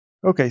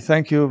Okay,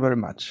 thank you very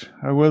much.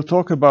 I will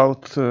talk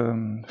about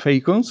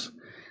Fakeons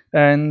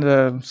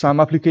and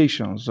some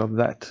applications of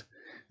that.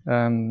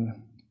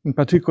 In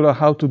particular,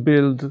 how to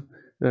build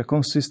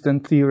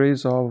consistent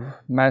theories of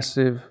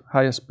massive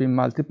high-spin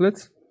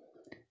multiplets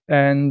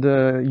and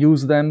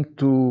use them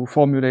to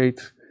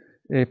formulate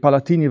a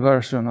Palatini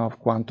version of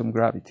quantum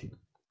gravity.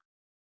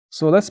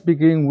 So let's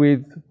begin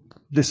with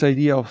this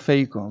idea of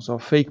Fakeons, or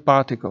fake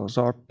particles,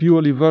 or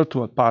purely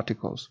virtual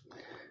particles.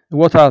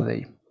 What are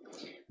they?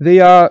 They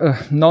are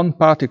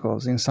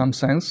non-particles in some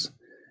sense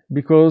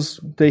because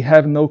they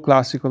have no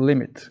classical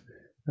limit.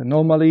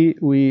 Normally,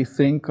 we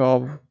think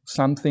of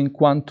something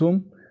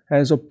quantum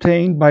as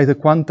obtained by the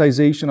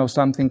quantization of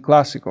something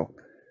classical.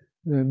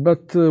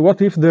 But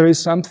what if there is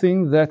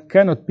something that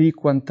cannot be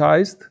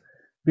quantized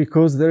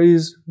because there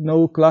is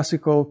no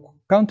classical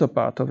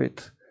counterpart of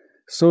it?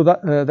 So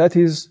that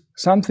is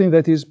something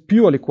that is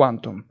purely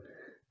quantum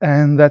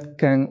and that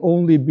can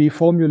only be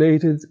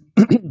formulated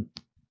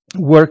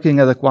working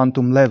at a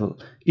quantum level,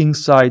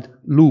 inside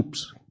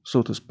loops,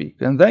 so to speak.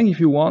 And then, if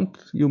you want,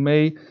 you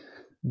may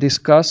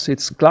discuss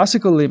its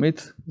classical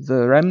limit,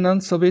 the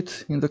remnants of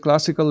it in the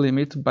classical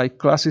limit, by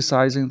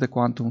classicizing the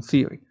quantum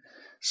theory.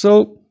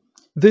 So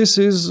this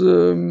is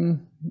more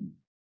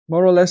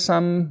or less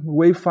some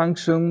wave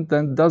function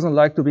that doesn't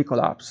like to be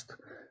collapsed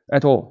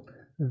at all,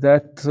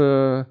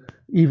 that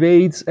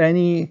evades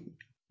any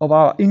of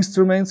our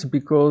instruments,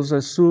 because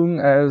as soon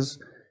as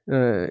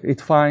it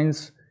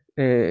finds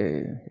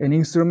an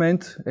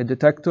instrument, a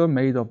detector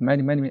made of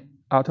many, many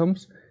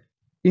atoms,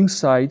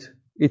 inside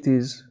it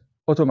is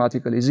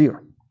automatically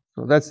zero.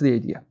 So that's the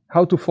idea,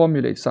 how to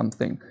formulate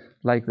something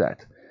like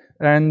that.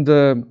 And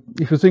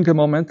if you think a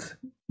moment,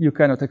 you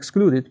cannot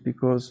exclude it,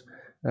 because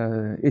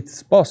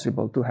it's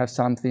possible to have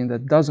something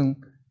that doesn't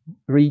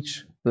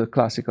reach the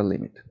classical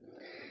limit.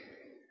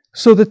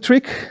 So the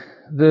trick,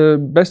 the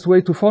best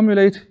way to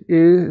formulate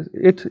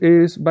it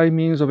is by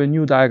means of a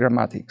new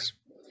diagrammatics.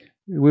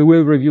 We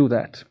will review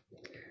that.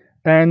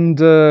 And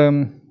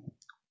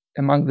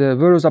among the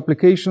various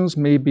applications,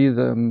 maybe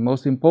the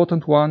most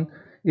important one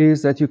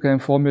is that you can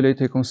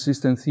formulate a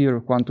consistent theory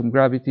of quantum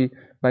gravity.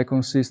 By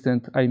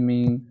consistent, I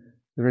mean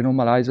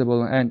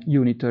renormalizable and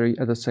unitary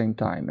at the same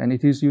time. And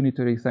it is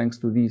unitary thanks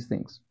to these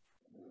things.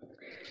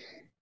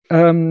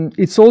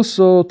 It's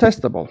also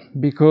testable,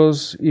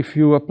 because if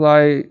you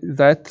apply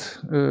that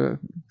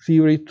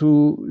theory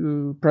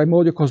to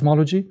primordial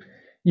cosmology,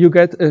 you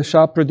get a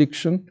sharp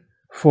prediction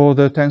for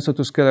the tensor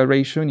to scalar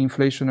ratio in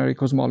inflationary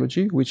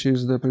cosmology, which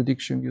is the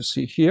prediction you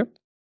see here.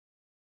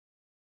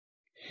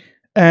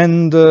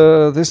 And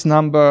this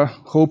number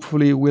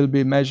hopefully will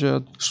be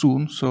measured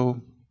soon, so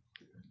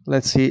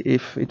let's see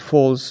if it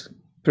falls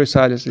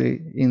precisely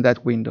in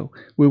that window.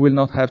 We will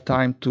not have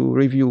time to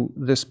review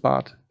this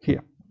part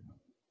here.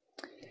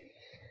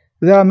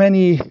 There are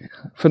many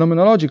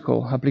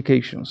phenomenological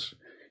applications.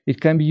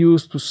 It can be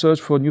used to search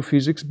for new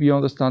physics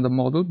beyond the standard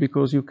model,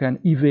 because you can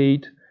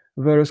evade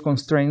various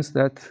constraints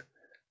that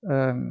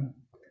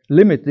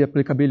limit the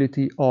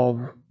applicability of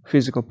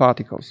physical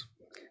particles.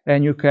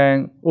 And you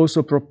can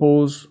also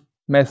propose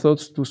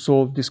methods to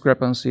solve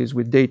discrepancies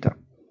with data.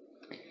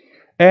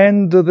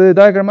 And the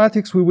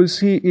diagrammatics we will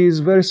see is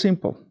very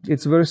simple.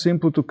 It's very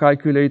simple to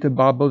calculate a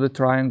bubble, the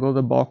triangle,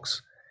 the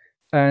box,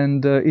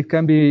 and it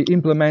can be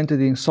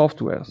implemented in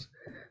softwares.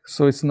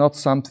 So it's not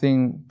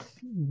something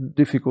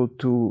difficult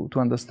to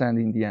understand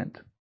in the end.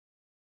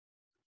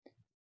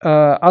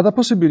 Other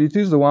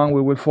possibilities, the one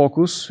we will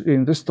focus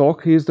in this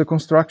talk, is the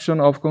construction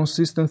of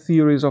consistent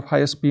theories of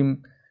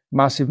high-spin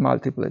massive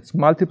multiplets.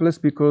 Multiplets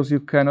because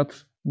you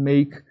cannot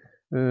make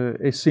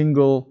a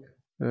single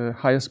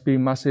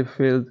high-spin massive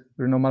field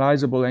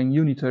renormalizable and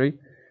unitary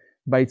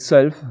by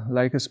itself,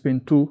 like a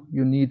spin 2.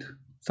 You need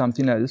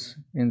something else.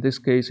 In this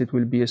case, it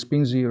will be a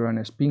spin 0 and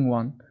a spin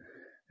 1.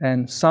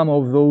 And some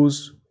of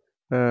those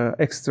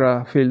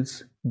extra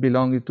fields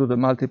belonging to the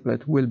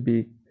multiplet will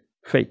be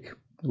fake,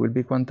 will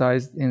be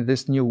quantized in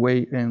this new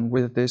way and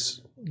with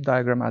this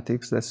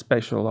diagrammatics that's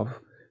special of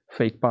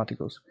fake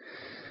particles.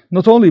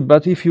 Not only,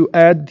 but if you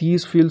add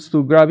these fields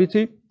to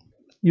gravity,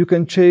 you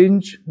can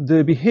change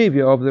the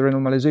behavior of the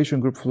renormalization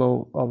group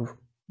flow of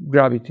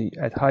gravity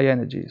at high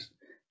energies.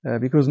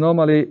 Because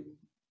normally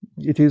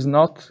it is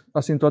not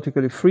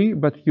asymptotically free,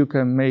 but you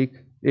can make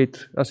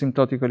it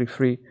asymptotically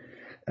free.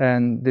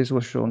 And this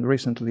was shown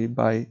recently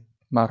by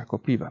Marco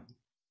Piva.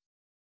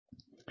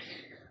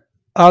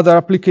 Other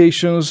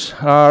applications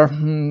are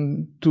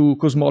to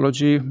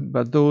cosmology,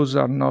 but those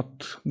are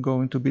not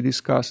going to be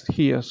discussed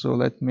here, so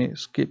let me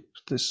skip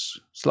this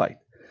slide.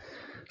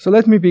 So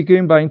let me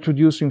begin by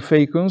introducing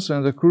Fakeons,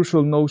 and the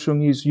crucial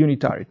notion is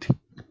unitarity.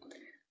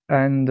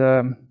 And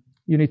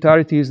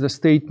unitarity is the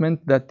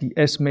statement that the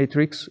S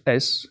matrix,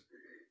 S,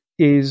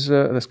 is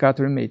the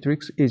scattering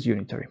matrix, is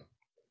unitary.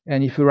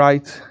 And if you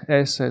write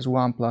S as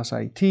 1 plus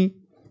IT,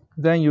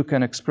 then you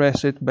can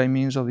express it by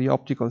means of the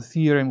optical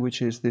theorem,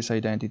 which is this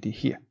identity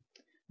here.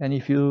 And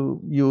if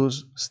you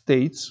use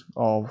states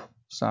of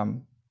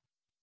some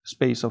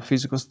space of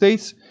physical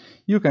states,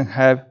 you can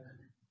have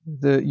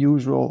the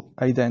usual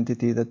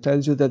identity that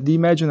tells you that the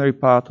imaginary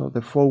part of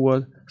the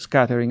forward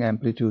scattering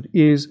amplitude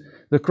is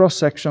the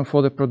cross-section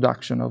for the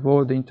production of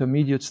all the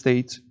intermediate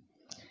states.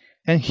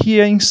 And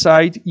here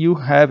inside you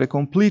have a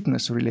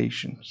completeness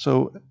relation,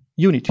 so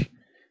unity,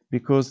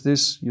 because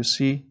this, you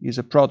see, is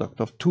a product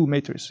of two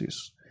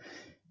matrices.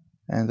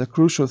 And the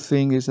crucial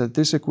thing is that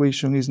this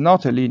equation is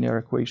not a linear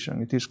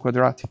equation, it is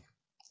quadratic.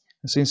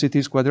 And since it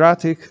is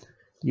quadratic,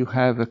 you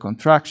have a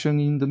contraction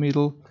in the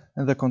middle,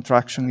 and the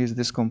contraction is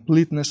this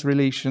completeness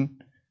relation,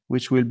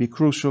 which will be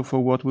crucial for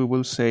what we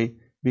will say,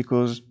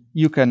 because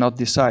you cannot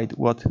decide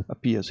what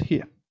appears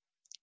here.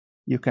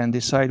 You can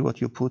decide what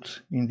you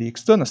put in the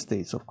external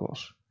states, of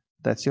course.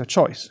 That's your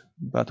choice.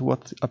 But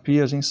what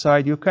appears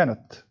inside you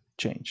cannot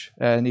change.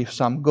 And if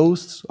some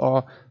ghosts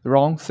or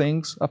wrong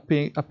things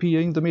appear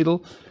in the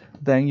middle,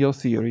 then your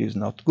theory is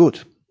not good.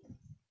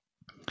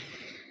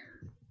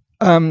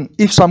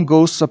 If some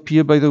ghosts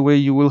appear, by the way,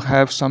 you will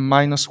have some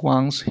minus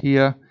ones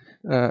here,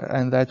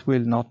 and that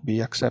will not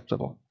be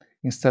acceptable.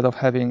 Instead of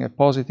having a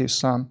positive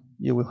sum,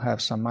 you will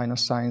have some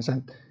minus signs,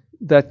 and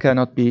that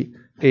cannot be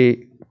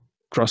a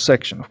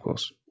cross-section, of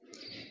course.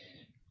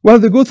 Well,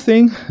 the good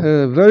thing,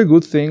 very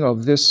good thing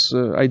of this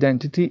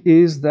identity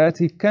is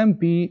that it can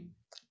be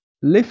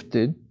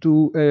lifted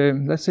to,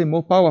 let's say,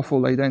 more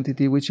powerful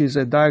identity, which is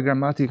a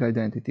diagrammatic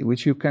identity,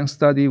 which you can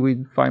study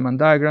with Feynman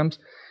diagrams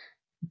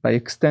by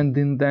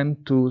extending them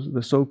to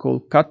the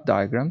so-called cut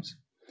diagrams.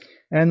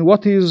 And why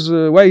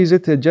is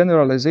it a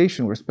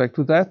generalization with respect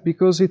to that?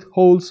 Because it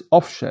holds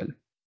off-shell.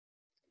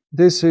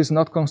 This is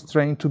not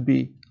constrained to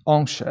be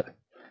on-shell.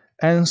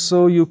 And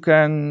so you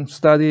can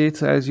study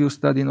it as you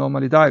study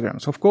normally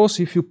diagrams. Of course,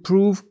 if you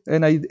prove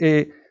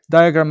a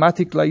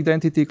diagrammatic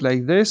identity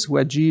like this,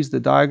 where G is the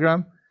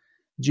diagram,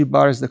 G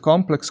bar is the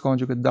complex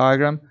conjugate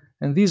diagram,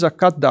 and these are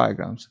cut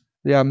diagrams.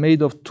 They are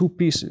made of two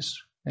pieces,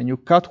 and you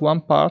cut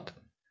one part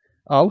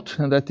out,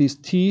 and that is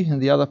T, and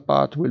the other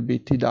part will be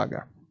T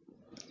dagger.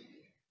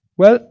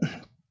 Well,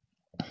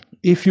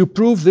 if you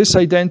prove this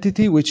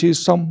identity, which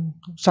is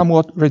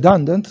somewhat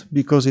redundant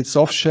because it's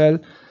off-shell,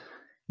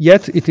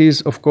 yet it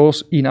is, of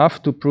course,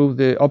 enough to prove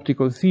the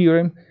optical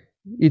theorem.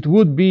 It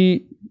would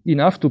be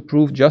enough to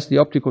prove just the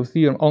optical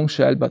theorem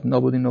on-shell, but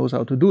nobody knows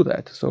how to do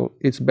that. So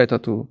it's better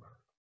to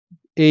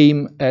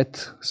aim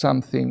at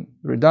something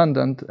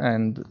redundant,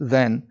 and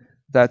then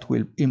that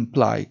will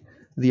imply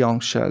the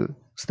on-shell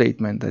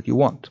statement that you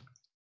want.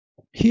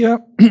 Here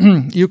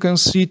you can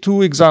see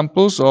two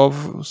examples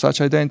of such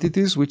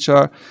identities, which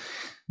are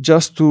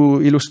just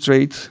to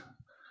illustrate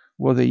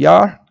what they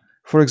are.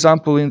 For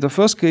example, in the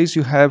first case,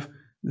 you have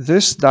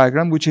this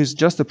diagram, which is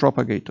just a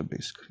propagator,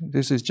 basically.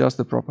 This is just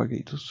the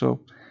propagator. So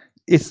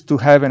it's to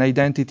have an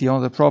identity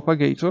on the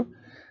propagator,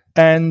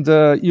 and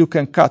you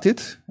can cut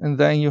it, and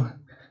then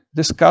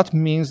this cut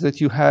means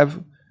that you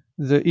have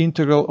the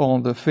integral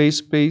on the phase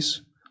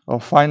space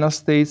of final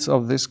states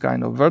of this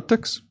kind of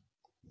vertex.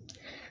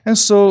 And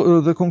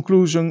so the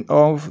conclusion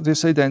of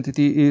this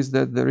identity is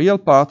that the real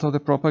part of the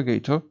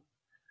propagator,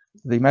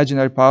 the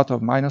imaginary part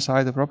of minus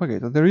I, the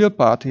propagator, the real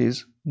part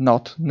is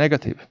not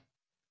negative,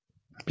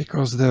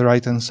 because the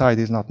right-hand side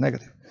is not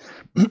negative.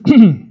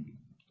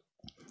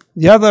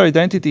 The other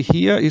identity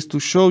here is to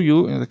show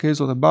you, in the case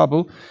of the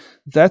bubble,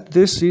 that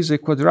this is a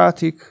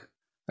quadratic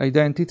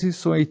identity,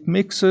 so it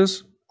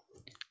mixes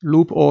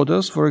loop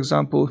orders. For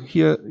example,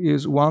 here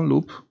is one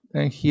loop,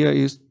 and here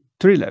is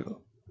tree level.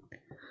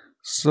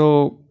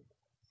 So,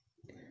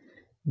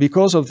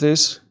 because of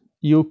this,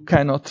 you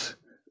cannot,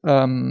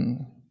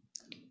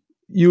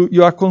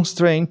 you are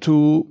constrained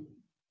to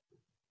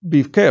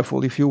be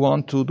careful if you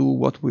want to do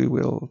what we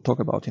will talk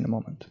about in a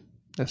moment.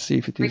 Let's see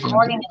if it is.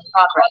 Recording in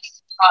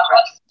progress.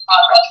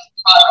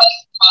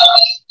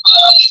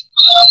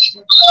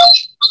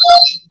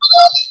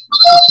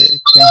 Okay,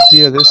 can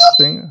hear this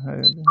thing?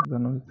 I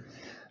don't know.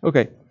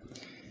 Okay.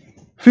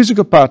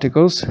 Physical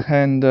particles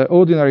and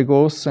ordinary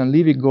ghosts and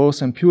Lee-Wick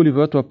ghosts and purely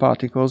virtual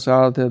particles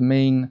are the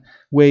main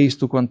ways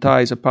to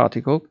quantize a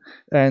particle.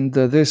 And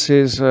this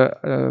is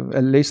a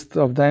list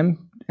of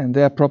them, and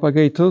they are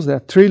propagators. They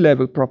are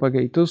three-level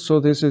propagators. So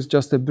this is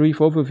just a brief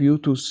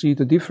overview to see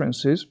the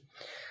differences.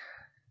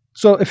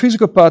 So a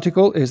physical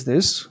particle is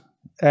this.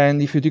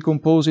 And if you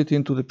decompose it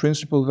into the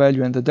principal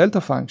value and the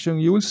delta function,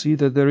 you will see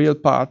that the real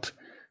part,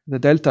 the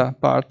delta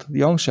part,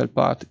 the on-shell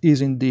part,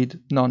 is indeed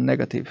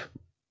non-negative,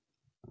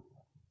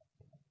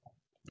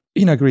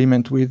 in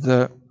agreement with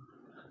the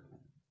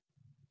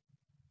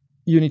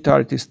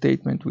unitarity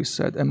statement we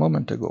said a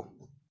moment ago.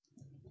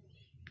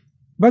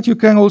 But you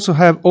can also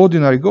have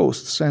ordinary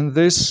ghosts, and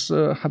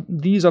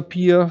these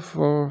appear,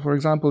 for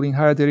example, in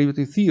higher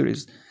derivative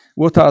theories.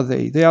 What are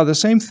they? They are the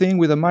same thing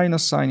with a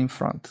minus sign in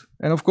front.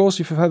 And of course,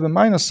 if you have a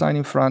minus sign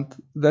in front,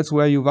 that's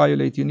where you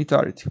violate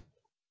unitarity.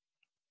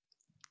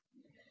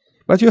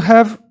 But you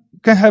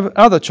can have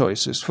other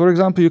choices. For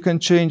example, you can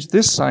change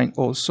this sign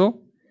also,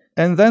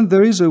 and then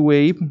there is a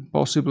way,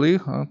 possibly,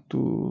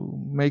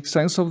 to make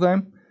sense of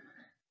them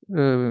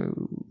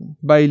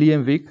by Lee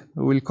and Wick.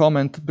 We'll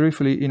comment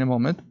briefly in a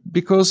moment,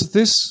 because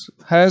this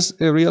has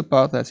a real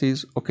part that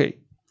is okay.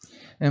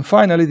 And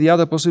finally, the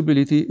other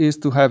possibility is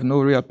to have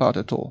no real part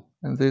at all,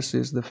 and this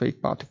is the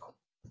fake particle.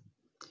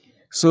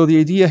 So the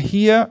idea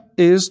here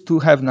is to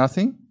have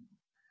nothing.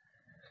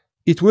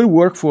 It will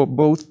work for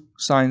both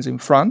signs in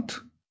front.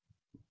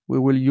 We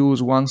will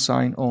use one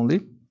sign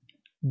only.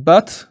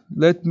 But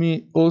let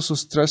me also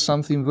stress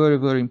something very,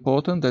 very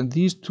important, that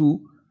these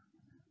two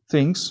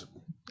things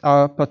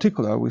are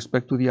particular with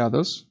respect to the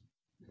others.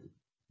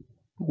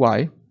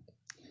 Why?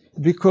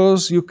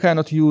 Because you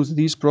cannot use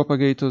these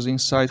propagators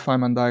inside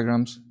Feynman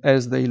diagrams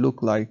as they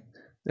look like,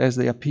 as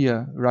they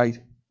appear right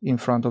in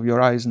front of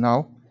your eyes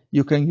now.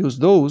 You can use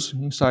those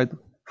inside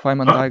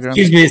Feynman diagrams.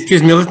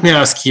 Excuse me, let me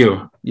ask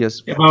you.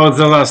 Yes. About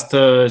the last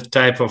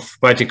type of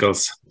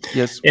particles.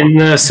 Yes. In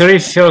three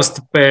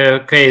first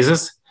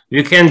cases,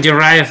 we can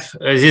derive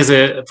these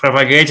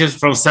propagators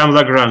from some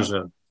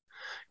Lagrangian.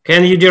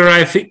 Can you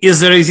derive, is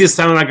there exist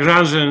some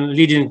Lagrangian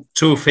leading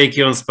to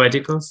Fakeons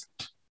particles?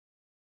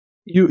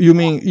 You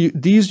mean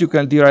these you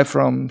can derive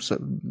from?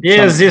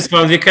 Yes, this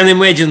one. We can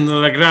imagine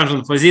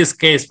Lagrangian for this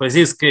case, for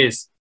this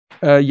case.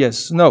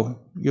 Yes, no.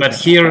 But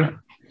here?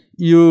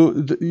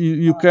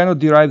 You cannot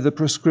derive the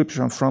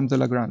prescription from the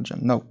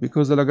Lagrangian. No,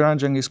 because the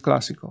Lagrangian is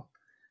classical.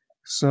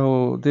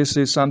 So this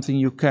is something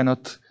you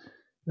cannot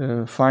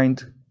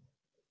find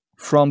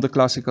from the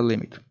classical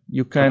limit.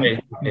 You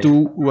can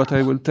do what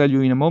I will tell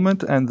you in a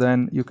moment, and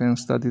then you can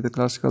study the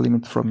classical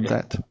limit from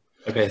that.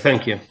 Okay,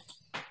 thank you.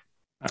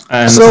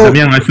 And so,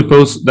 Fabian, I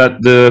suppose that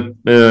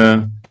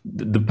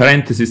the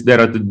parenthesis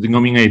there at the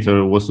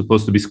denominator was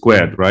supposed to be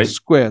squared, right?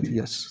 Squared,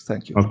 yes.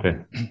 Thank you. Okay,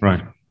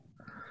 right.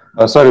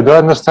 Sorry, do I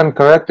understand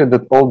correctly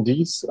that all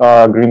these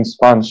are Green's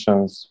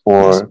functions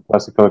for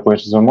classical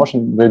equations of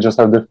motion? They just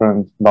have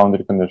different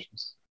boundary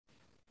conditions.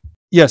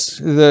 Yes,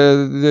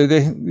 they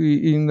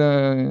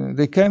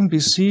can be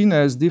seen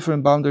as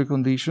different boundary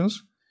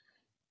conditions,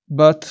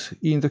 but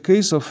in the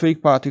case of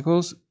fake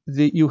particles,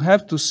 you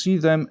have to see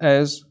them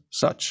as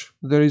such.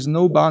 There is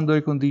no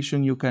boundary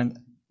condition you can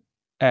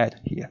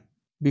add here,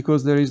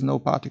 because there is no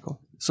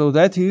particle. So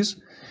that is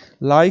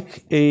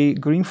like a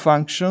Green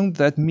function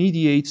that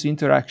mediates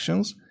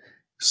interactions.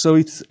 So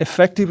it's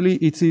effectively,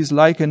 it is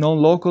like a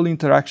non-local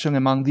interaction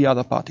among the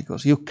other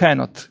particles. You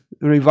cannot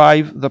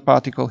revive the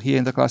particle here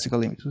in the classical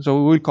limit. So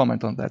we will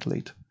comment on that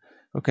later.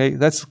 Okay,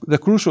 that's the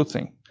crucial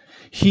thing.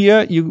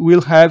 Here you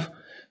will have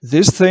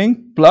this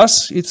thing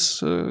plus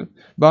its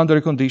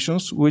boundary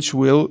conditions, which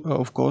will,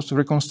 of course,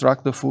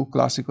 reconstruct the full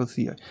classical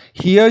theory.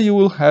 Here you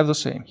will have the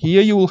same.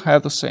 Here you will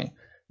have the same.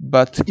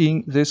 But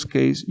in this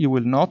case, you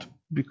will not,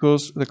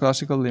 because the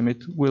classical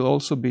limit will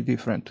also be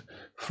different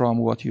from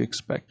what you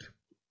expect.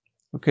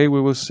 Okay, we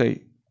will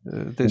say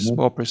this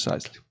more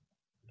precisely.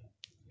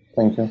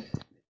 Thank you.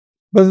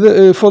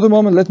 But for the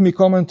moment, let me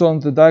comment on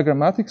the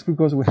diagrammatics,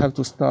 because we have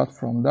to start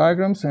from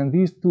diagrams. And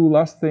these two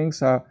last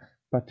things are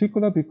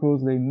particular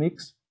because they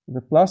mix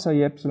the plus I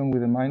epsilon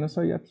with the minus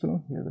I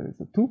epsilon. Here there is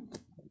a 2.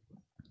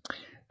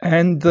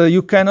 And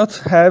you cannot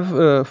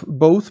have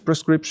both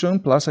prescription,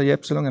 plus I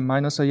epsilon and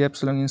minus I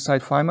epsilon,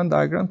 inside Feynman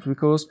diagrams,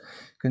 because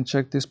you can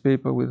check this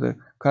paper with the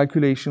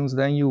calculations.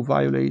 Then you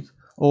violate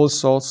all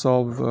sorts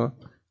of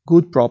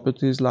good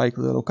properties like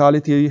the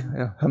locality,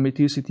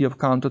 hermeticity of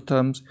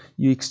counterterms.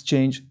 You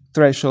exchange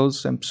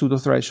thresholds and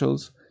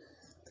pseudo-thresholds.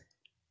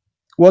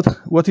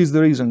 What is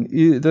the reason?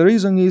 The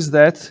reason is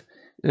that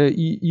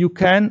you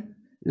can,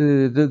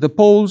 the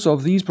poles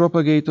of these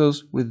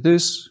propagators with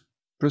this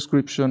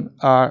prescription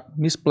are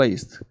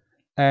misplaced.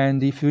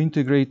 And if you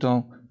integrate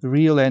on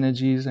real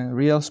energies and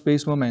real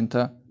space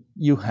momenta,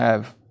 you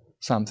have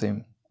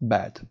something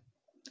bad.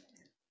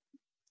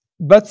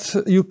 But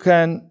you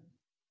can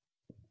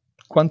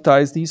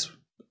quantize these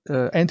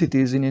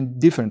entities in a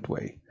different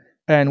way.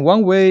 And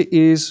one way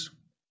is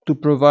to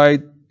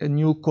provide a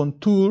new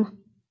contour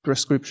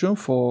prescription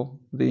for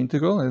the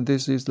integral, and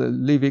this is the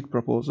Lee-Wick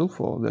proposal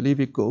for the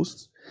Lee-Wick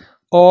ghosts,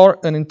 or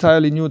an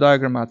entirely new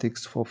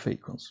diagrammatics for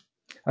Fakeons.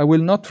 I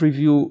will not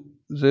review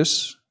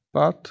this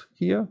part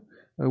here.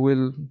 I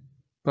will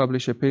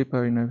publish a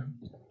paper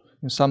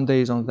in some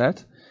days on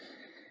that.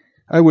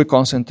 I will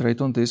concentrate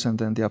on this and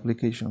then the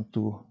application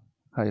to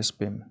higher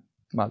spin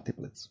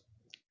multiplets.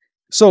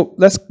 So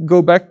let's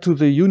go back to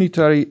the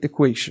unitary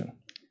equation.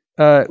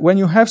 When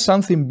you have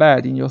something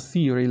bad in your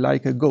theory,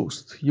 like a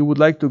ghost, you would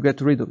like to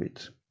get rid of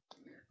it.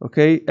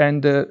 Okay,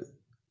 and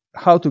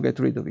how to get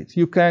rid of it?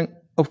 You can,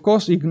 of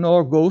course,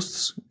 ignore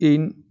ghosts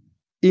in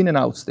and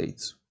out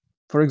states.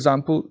 For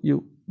example,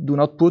 you do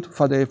not put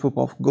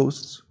Faddeev-Popov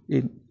ghosts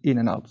in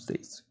and out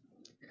states.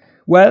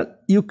 Well,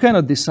 you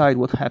cannot decide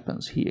what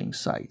happens here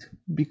inside,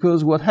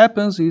 because what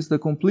happens is the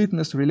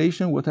completeness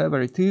relation,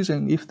 whatever it is,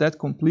 and if that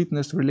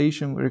completeness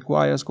relation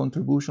requires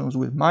contributions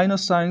with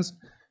minus signs,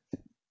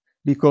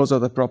 because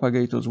of the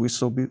propagators we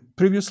saw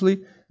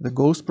previously, the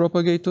ghost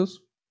propagators,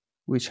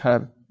 which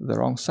have the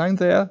wrong sign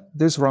there,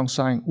 this wrong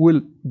sign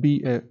will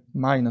be a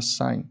minus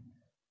sign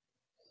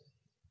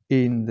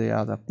in the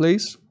other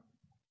place.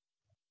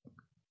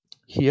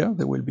 Here,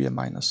 there will be a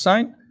minus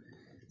sign.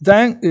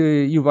 Then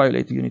you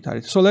violate the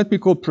unitarity. So let me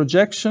call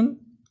projection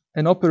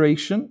an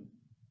operation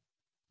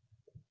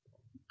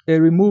a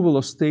removal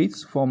of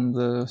states from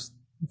the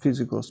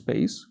physical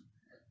space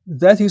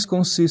that is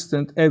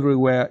consistent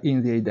everywhere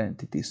in the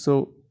identity.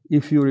 So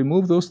if you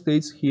remove those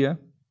states here,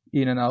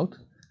 in and out,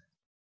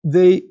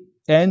 they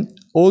and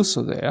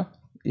also there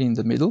in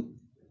the middle,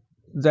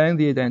 then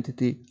the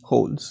identity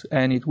holds,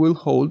 and it will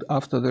hold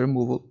after the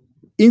removal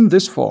in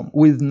this form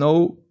with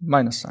no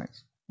minus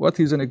signs. What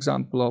is an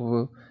example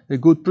of a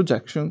good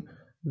projection?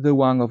 The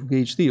one of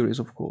gauge theories,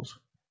 of course.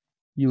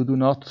 You do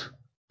not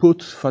put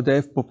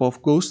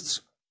Fadeev-Popov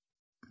ghosts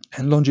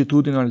and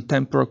longitudinal and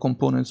temporal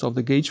components of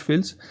the gauge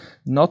fields,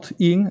 not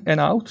in and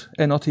out,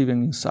 and not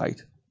even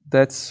inside.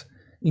 That's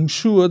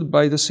ensured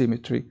by the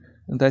symmetry,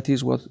 and that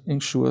is what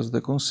ensures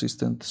the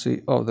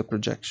consistency of the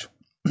projection.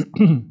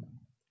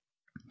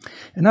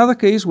 Another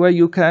case where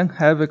you can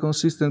have a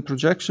consistent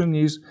projection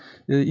is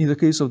in the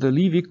case of the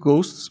Lee-Wick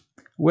ghosts,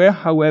 where,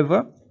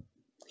 however,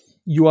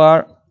 you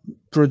are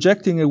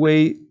projecting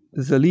away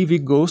the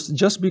Lee-Wick ghosts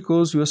just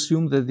because you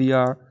assume that they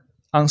are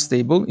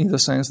unstable in the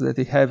sense that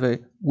they have a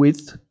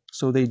width,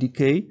 so they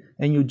decay,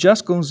 and you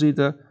just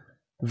consider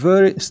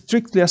very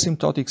strictly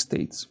asymptotic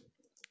states.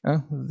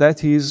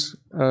 That is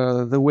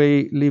the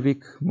way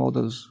Lee-Wick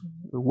models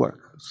work.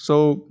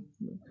 So,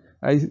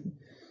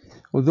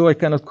 although I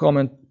cannot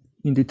comment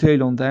in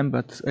detail on them,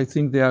 but I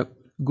think they are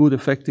good,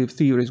 effective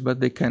theories,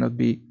 but they cannot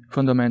be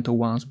fundamental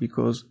ones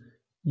because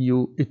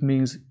it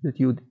means that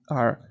you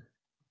are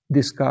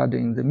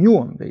discarding the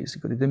muon,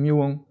 basically. The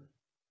muon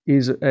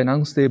is an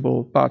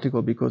unstable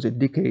particle because it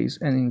decays,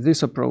 and in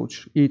this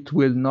approach, it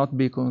will not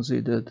be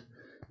considered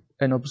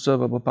an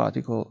observable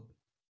particle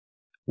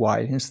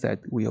while instead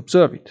we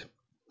observe it.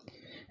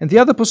 And the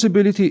other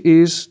possibility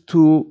is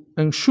to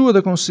ensure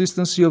the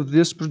consistency of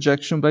this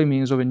projection by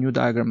means of a new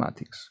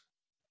diagrammatics.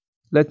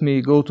 Let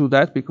me go to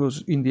that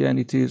because in the end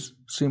it is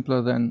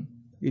simpler than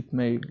it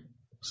may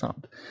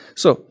sound.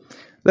 So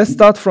let's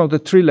start from the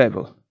tree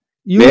level.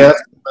 May I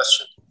ask a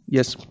question?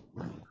 Yes.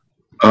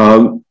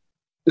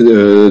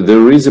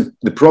 There is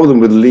the problem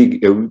with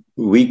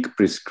weak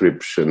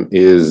prescription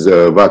is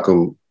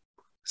vacuum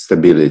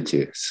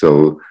stability.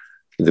 So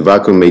the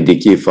vacuum may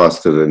decay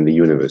faster than the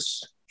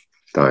universe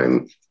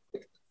time.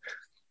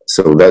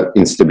 So that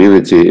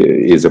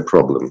instability is a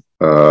problem.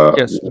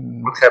 Yes.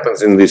 What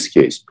happens in this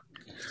case?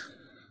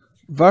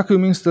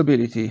 Vacuum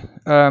instability.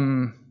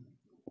 That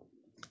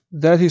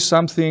is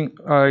something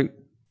I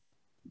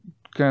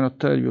cannot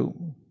tell you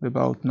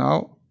about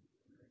now.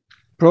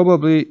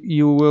 Probably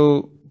you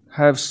will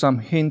have some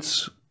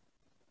hints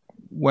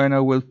when I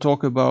will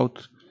talk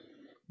about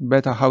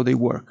better how they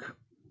work.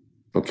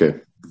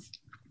 Okay.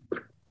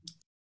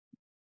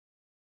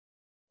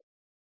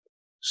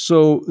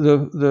 So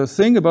the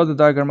thing about the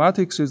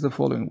diagrammatics is the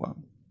following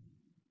one.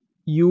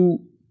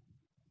 You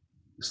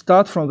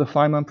start from the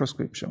Feynman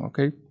prescription,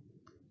 okay?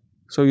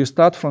 So you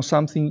start from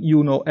something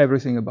you know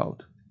everything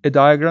about. A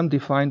diagram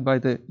defined by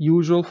the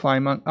usual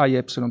Feynman I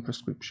epsilon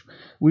prescription.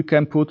 We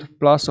can put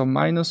plus or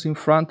minus in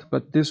front,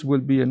 but this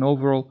will be an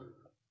overall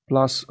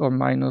plus or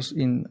minus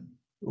in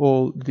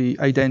all the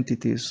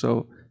identities.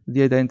 So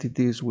the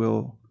identities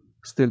will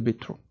still be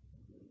true.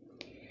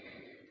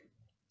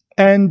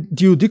 And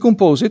you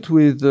decompose it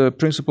with the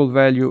principal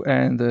value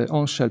and the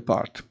on-shell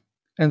part.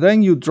 And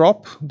then you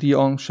drop the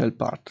on-shell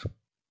part.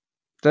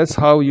 That's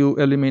how you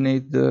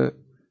eliminate the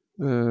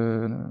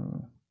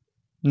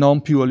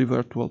non-purely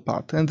virtual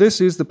part. And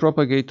this is the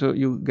propagator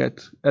you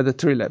get at the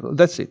tree level.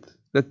 That's it.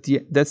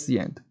 That's the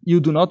end. You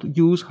do not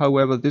use,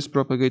 however, this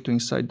propagator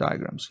inside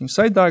diagrams.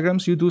 Inside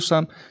diagrams, you do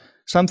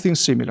something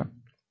similar.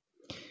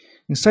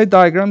 Inside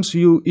diagrams,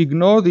 you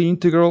ignore the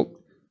integral.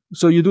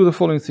 So you do the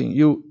following thing.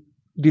 You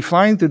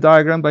define the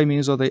diagram by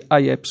means of the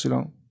I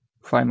epsilon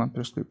Feynman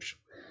prescription.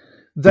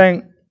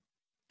 Then,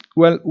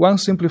 well, one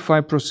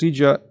simplified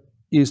procedure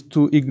is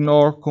to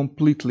ignore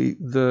completely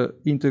the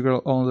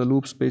integral on the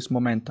loop space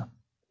momenta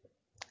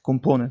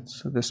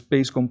components, the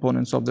space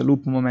components of the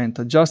loop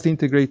momenta. Just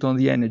integrate on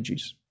the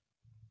energies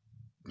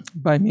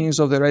by means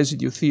of the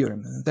residue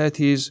theorem. That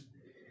is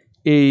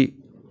an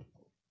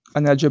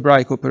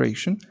algebraic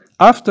operation.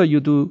 After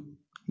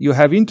you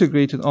have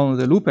integrated on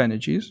the loop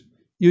energies,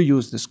 you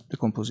use this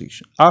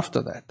decomposition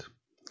after that.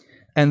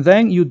 And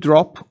then you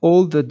drop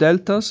all the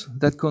deltas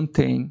that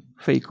contain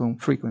Fakon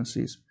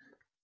frequencies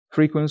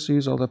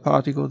of the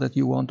particle that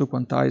you want to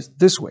quantize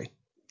this way.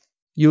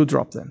 You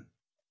drop them.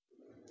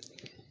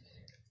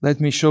 Let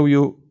me show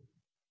you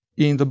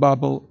in the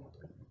bubble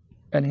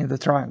and in the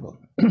triangle.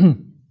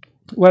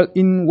 Well,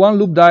 in one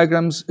loop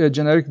diagrams, a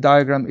generic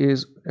diagram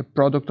is a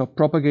product of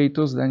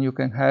propagators. Then you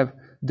can have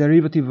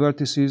derivative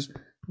vertices.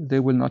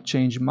 They will not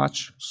change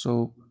much.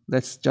 So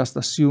let's just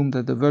assume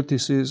that the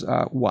vertices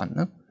are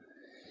 1.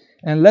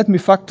 And let me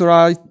factor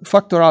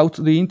out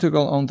the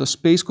integral on the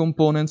space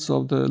components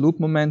of the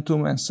loop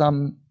momentum and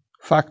some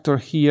factor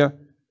here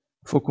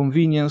for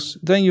convenience.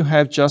 Then you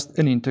have just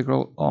an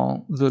integral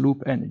on the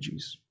loop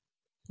energies.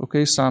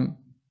 Okay, some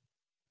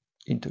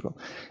integral.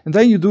 And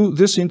then you do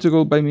this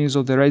integral by means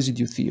of the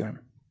residue theorem.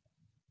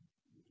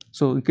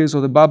 So in the case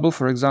of the bubble,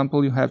 for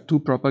example, you have two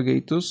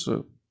propagators.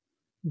 So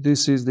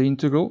this is the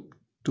integral,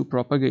 two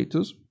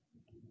propagators.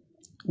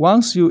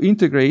 once you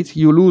integrate,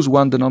 you lose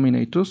one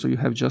denominator, so you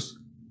have just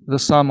the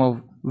sum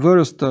of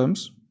various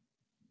terms,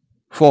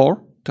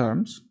 4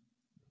 terms,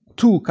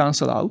 2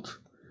 cancel out,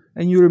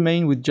 and you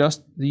remain with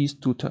just these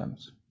 2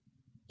 terms.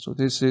 So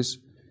this is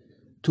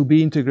to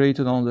be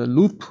integrated on the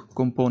loop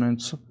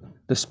components,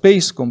 the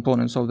space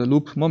components of the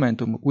loop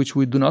momentum, which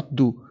we do not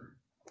do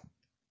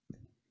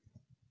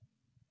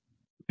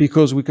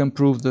because we can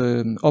prove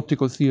the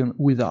optical theorem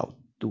without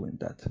doing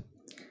that.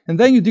 And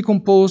then you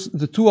decompose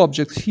the 2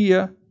 objects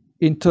here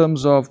in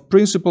terms of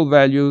principal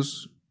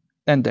values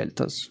and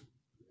deltas.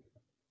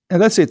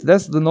 And that's it.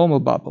 That's the normal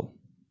bubble.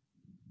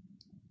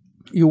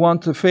 You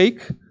want a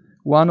fake,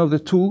 one of the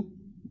 2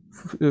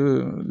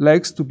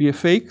 legs to be a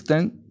fake,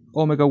 then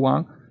omega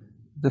 1,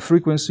 the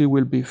frequency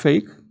will be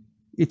fake.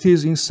 It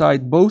is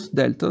inside both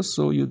deltas,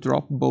 so you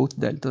drop both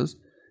deltas.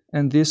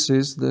 And this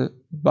is the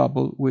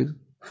bubble with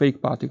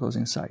fake particles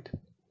inside.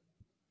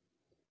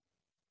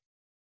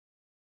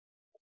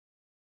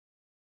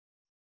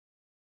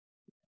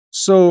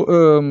 So,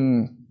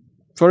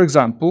 for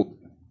example,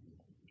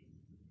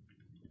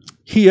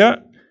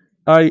 here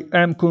I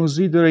am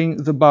considering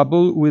the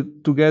bubble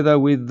together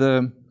with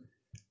the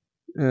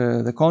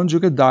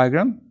conjugate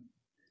diagram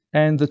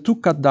and the 2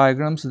 cut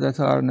diagrams that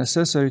are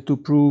necessary to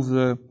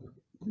prove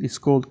it's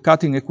called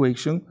cutting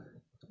equation,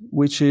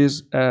 which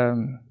is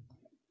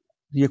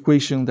the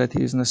equation that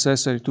is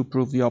necessary to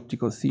prove the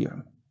optical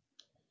theorem.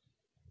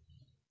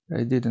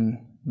 I didn't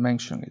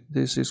mention it.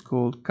 This is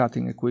called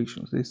cutting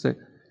equations. They say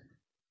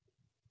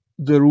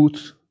the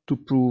route to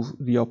prove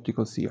the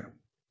optical theorem.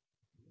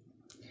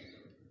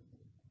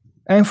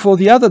 And for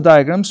the other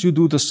diagrams, you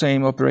do the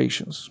same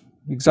operations,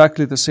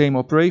 exactly the same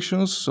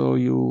operations. So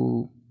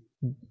you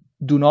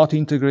do not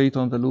integrate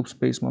on the loop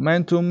space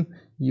momentum.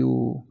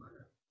 You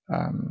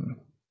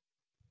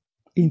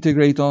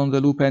integrate on the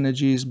loop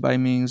energies by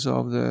means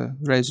of the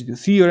residue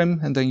theorem,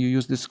 and then you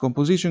use this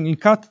composition. In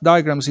cut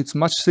diagrams, it's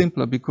much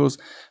simpler because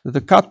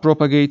the cut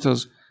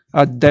propagators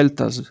are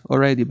deltas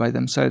already by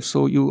themselves,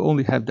 so you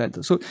only have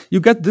deltas. So you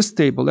get this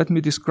table. Let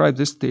me describe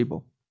this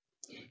table.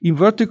 In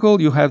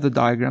vertical, you have the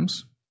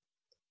diagrams.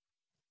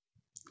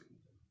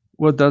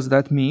 What does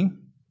that mean?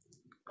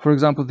 For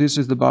example, this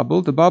is the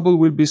bubble. The bubble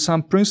will be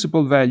some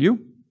principal value,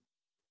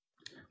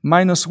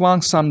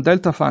 -1 some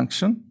delta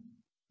function,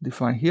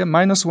 defined here,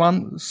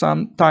 -1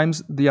 some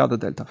times the other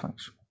delta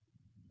function.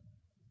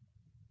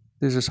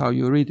 This is how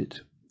you read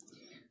it.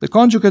 The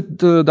conjugate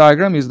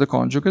diagram is the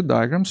conjugate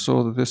diagram,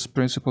 so this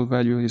principal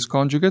value is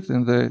conjugate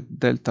and the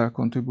delta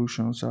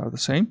contributions are the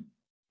same.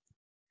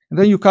 And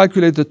then you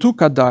calculate the 2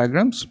 cut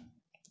diagrams,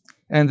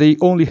 and they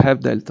only have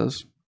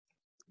deltas.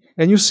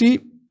 And you see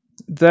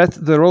that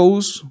the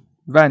rows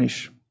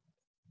vanish.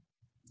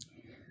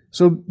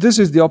 So this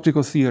is the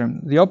optical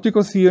theorem. The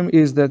optical theorem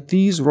is that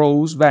these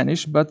rows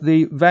vanish, but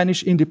they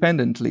vanish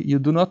independently. You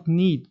do not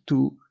need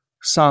to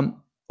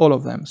sum all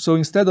of them. So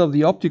instead of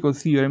the optical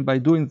theorem, by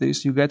doing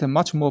this, you get a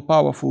much more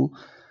powerful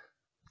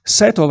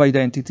set of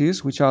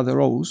identities, which are the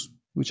rows,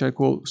 which I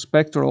call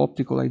spectral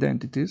optical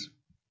identities.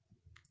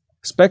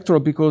 Spectral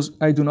because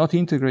I do not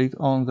integrate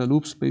on the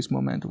loop space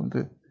momentum,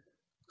 the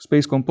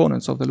space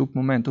components of the loop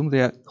momentum.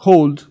 They are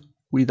hold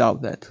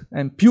without that,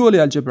 and purely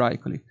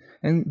algebraically.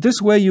 And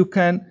this way you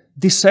can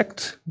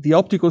dissect the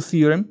optical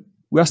theorem.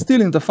 We are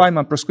still in the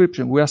Feynman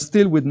prescription. We are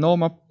still with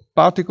normal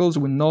particles,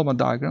 with normal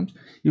diagrams.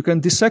 You can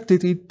dissect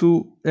it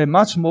into a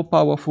much more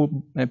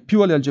powerful,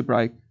 purely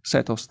algebraic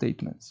set of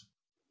statements.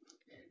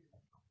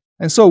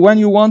 And so when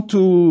you want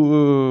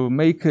to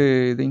make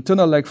the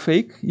internal leg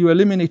fake, you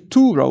eliminate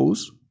 2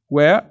 rows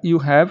where you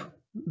have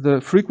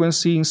the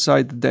frequency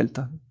inside the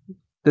delta.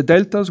 The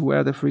deltas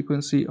where the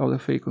frequency of the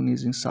Fakeon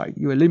is inside.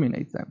 You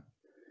eliminate them.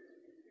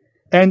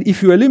 And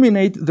if you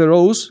eliminate the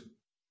rows,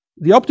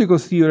 the optical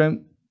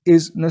theorem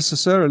is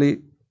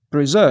necessarily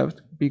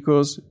preserved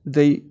because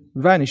they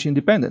vanish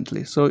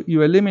independently. So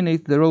you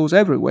eliminate the rows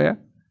everywhere,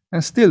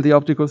 and still the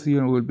optical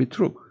theorem will be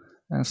true.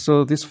 And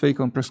so this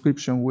Fakeon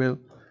prescription will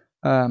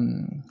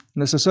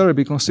necessarily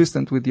be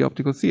consistent with the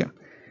optical theorem.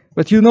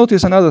 But you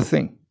notice another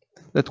thing,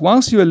 that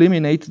once you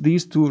eliminate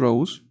these 2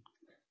 rows,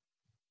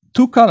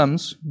 2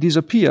 columns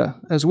disappear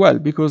as well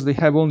because they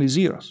have only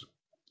zeros.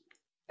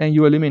 And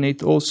you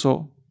eliminate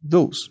also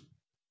those.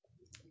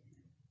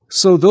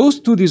 So those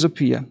 2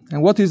 disappear.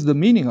 And what is the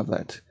meaning of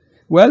that?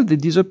 Well, they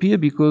disappear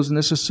because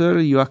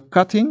necessarily you are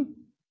cutting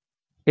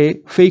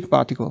a fake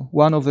particle.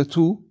 One of the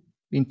 2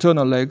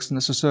 internal legs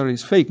necessarily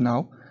is fake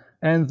now.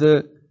 And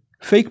the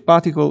fake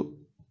particle,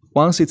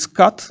 once it's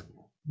cut,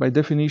 by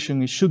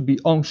definition, it should be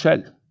on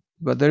shell.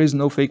 But there is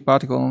no fake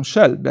particle on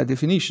shell by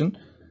definition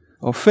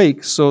of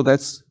fake. So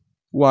that's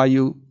why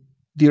you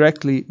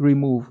directly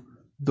remove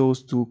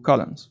those 2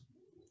 columns.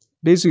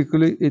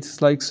 Basically, it's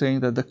like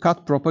saying that the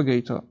cut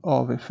propagator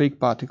of a fake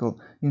particle,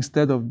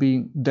 instead of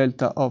being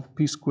delta of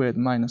p squared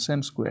minus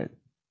m squared,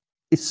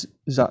 it's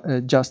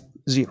just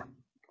 0.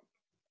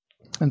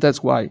 And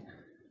that's why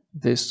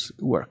this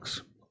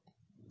works.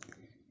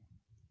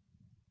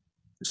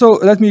 So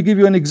let me give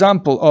you an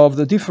example of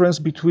the difference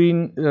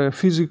between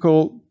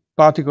physical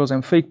particles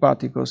and fake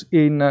particles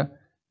in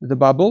the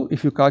bubble,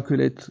 if you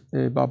calculate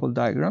a bubble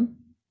diagram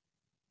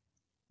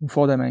in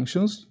 4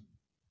 dimensions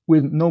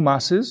with no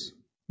masses,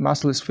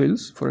 massless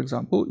fields, for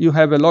example, you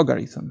have a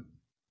logarithm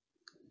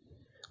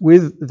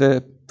with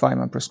the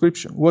Feynman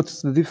prescription.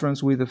 What's the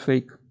difference with the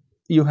fake?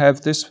 You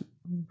have this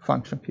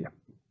function here.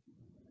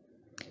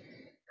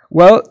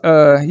 Well,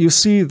 you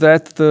see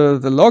that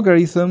the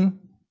logarithm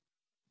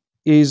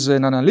is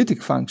an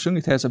analytic function.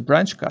 It has a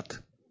branch cut.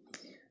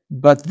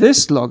 But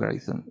this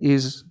logarithm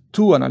is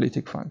 2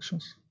 analytic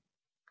functions,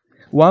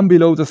 one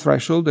below the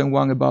threshold and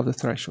one above the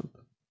threshold.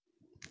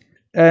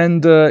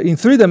 And in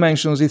 3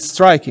 dimensions, it's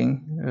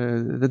striking.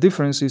 The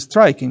difference is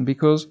striking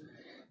because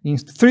in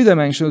 3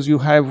 dimensions, you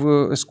have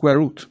a square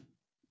root.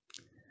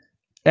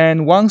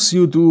 And once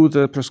you do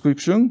the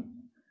prescription,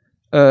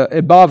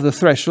 above the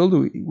threshold,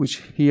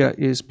 which here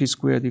is p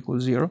squared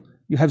equals 0,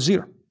 you have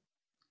 0,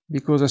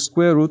 because a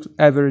square root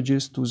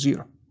averages to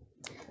 0.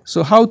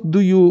 So how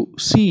do you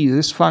see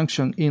this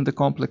function in the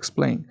complex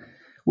plane?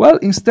 Well,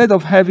 instead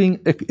of having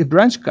a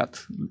branch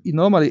cut,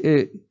 normally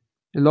a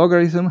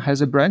logarithm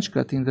has a branch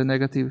cut in the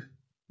negative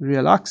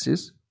real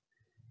axis,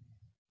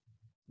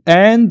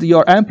 and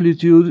your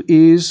amplitude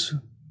is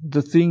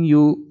the thing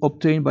you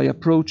obtain by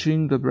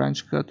approaching the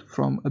branch cut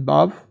from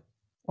above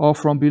or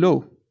from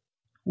below.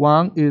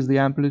 One is the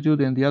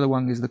amplitude and the other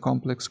one is the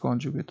complex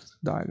conjugate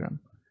diagram.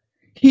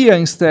 Here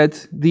instead,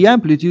 the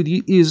amplitude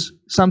is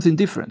something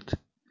different.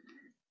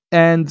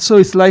 And so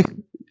it's like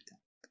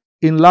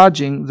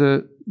enlarging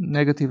the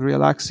negative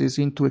real axis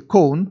into a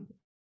cone,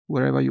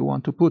 wherever you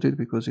want to put it,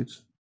 because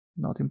it's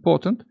not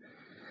important.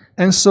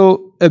 And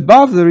so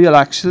above the real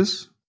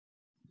axis,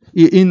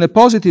 in the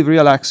positive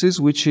real axis,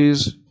 which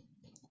is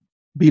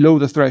below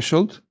the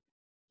threshold,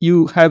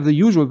 you have the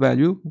usual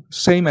value,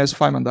 same as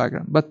Feynman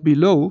diagram. But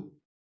below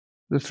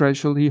the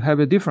threshold, you have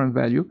a different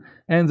value.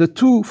 And the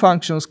 2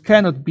 functions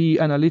cannot be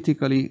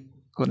analytically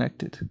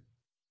connected.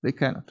 They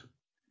cannot.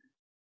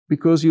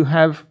 Because you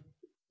have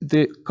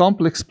the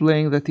complex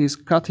plane that is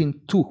cut in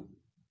 2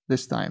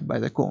 this time by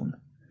the cone.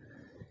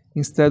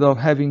 Instead of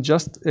having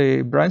just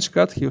a branch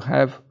cut, you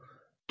have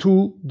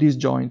 2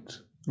 disjoint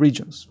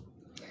regions.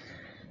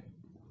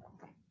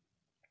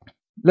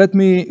 Let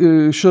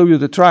me show you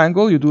the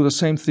triangle. You do the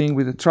same thing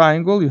with the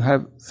triangle. You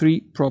have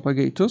 3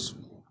 propagators.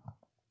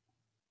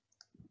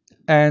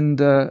 And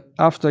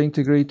after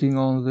integrating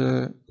on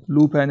the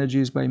loop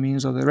energies by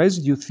means of the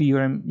residue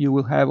theorem, you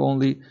will have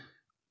only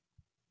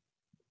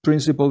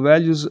principal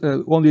values,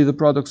 only the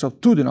products of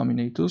 2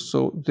 denominators.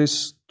 So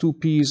these 2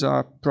 p's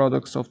are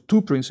products of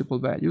 2 principal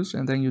values,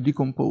 and then you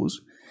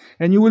decompose.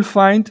 And you will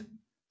find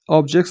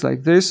objects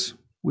like this,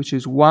 which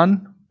is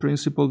 1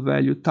 principal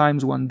value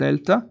times 1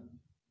 delta.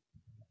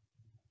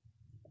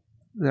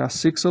 There are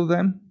 6 of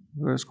them,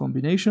 various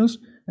combinations,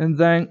 and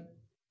then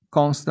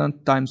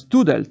constant times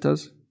 2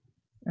 deltas,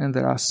 and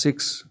there are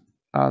 6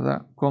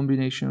 other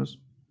combinations.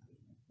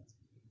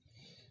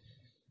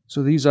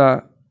 So these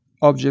are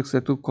objects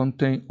that will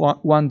contain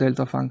 1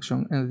 delta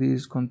function, and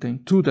these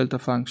contain 2 delta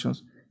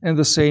functions. And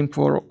the same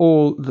for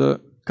all the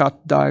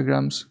cut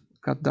diagrams.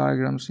 Cut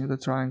diagrams in the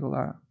triangle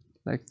are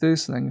like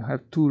this. Then you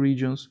have 2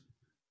 regions,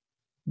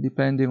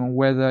 depending on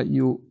whether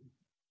you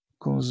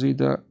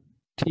consider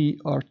T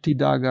or T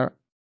dagger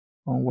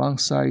on one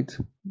side.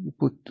 You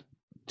put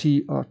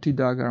T or T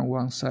dagger on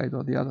one side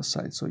or the other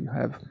side. So you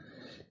have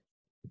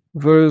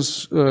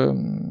various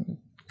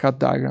cut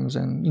diagrams,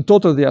 and in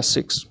total there are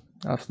 6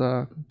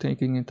 after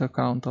taking into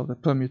account of the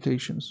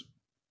permutations.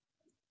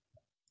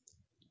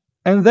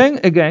 And then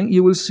again,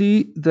 you will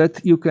see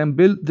that you can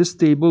build this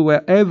table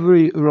where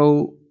every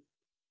row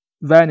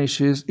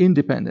vanishes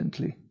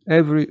independently,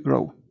 every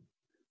row.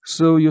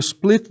 So you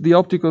split the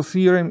optical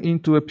theorem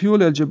into a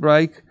purely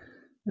algebraic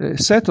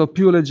set of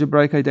purely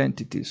algebraic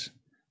identities,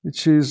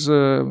 which is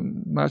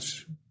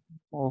much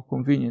more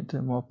convenient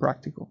and more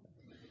practical.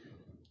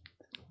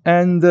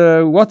 And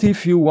what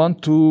if you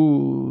want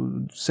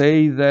to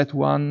say that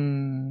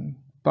one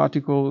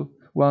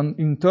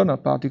internal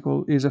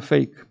particle is a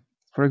fake?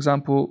 For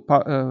example,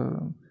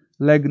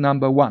 leg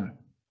number 1.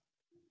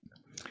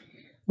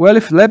 Well,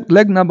 if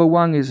leg number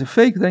 1 is a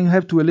fake, then you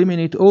have to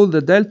eliminate all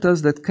the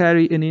deltas that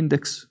carry an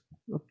index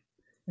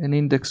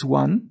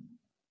 1.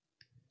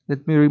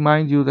 Let me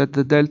remind you that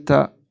the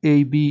delta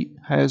AB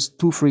has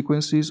 2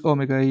 frequencies,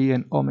 omega A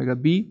and omega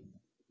B.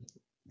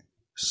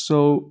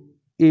 So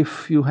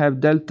if you have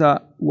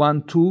delta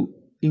 1, 2,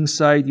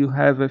 inside you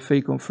have a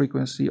Fakon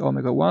frequency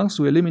omega 1,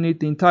 so eliminate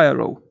the entire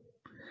row.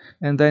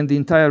 And then the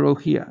entire row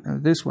here,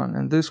 and this one,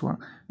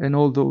 and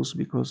all those,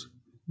 because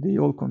they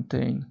all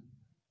contain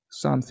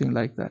something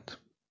like that.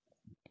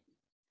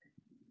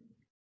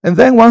 And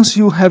then once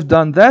you have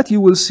done that,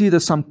 you will see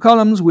that some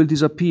columns will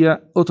disappear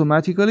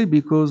automatically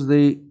because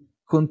they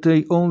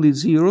contain only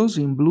zeros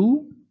in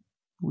blue,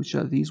 which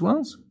are these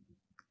ones.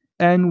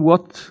 And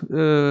what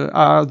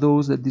are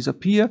those that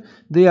disappear?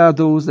 They are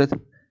those that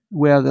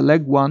where the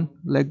leg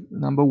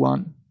number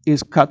 1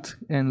 is cut,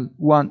 and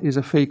 1 is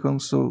a Fakon,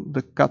 so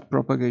the cut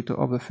propagator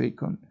of the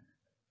Fakon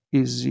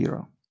is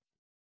 0.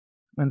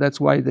 And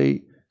that's why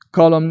the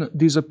column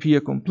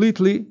disappear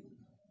completely,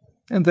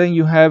 and then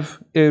you have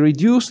a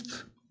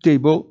reduced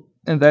table,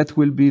 and that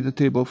will be the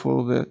table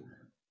for the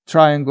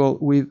triangle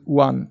with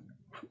one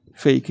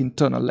fake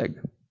internal leg.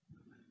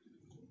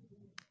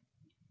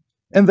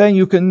 And then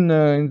you can,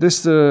 in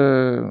this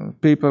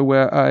paper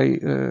where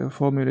I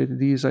formulated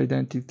these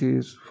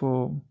identities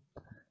for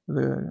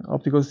the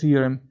optical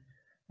theorem,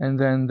 and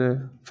then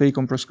the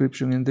Fakeon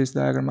prescription in this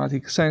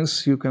diagrammatic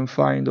sense, you can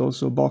find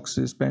also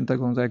boxes,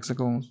 pentagons,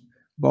 hexagons,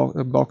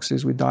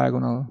 boxes with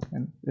diagonal,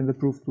 and the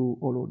proof to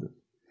all orders.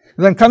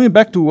 Then coming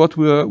back to what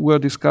we were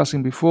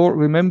discussing before,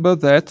 remember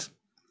that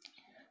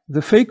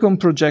the Fakeon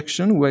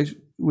projection,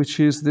 which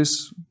is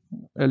this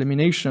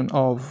elimination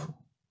of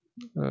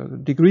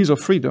degrees of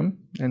freedom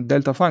and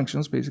delta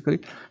functions, basically,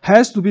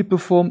 has to be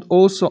performed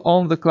also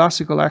on the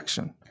classical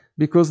action,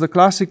 because the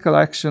classical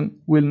action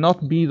will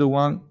not be the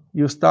one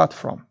you start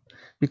from,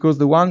 because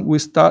the one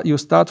you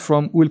start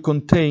from will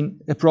contain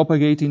a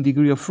propagating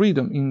degree of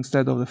freedom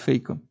instead of the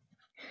Fakeon.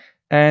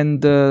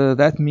 And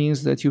that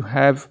means that you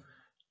have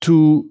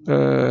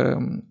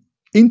to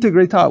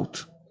integrate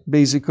out,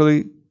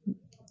 basically,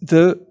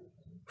 the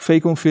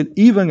Fakeon field,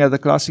 even at the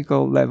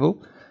classical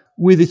level,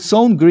 with its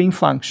own green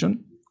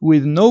function,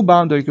 with no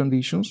boundary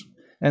conditions,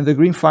 and the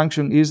green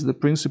function is the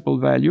principal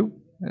value,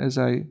 as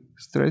I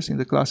stress, in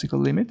the classical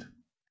limit.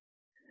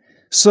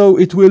 So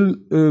it will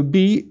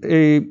be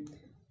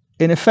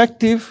an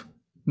effective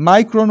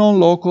micro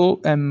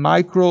non-local and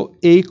micro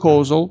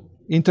acausal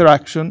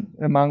interaction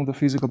among the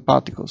physical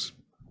particles,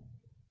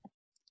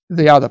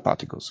 the other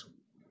particles.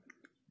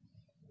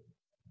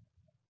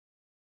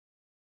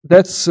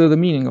 That's the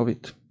meaning of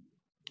it.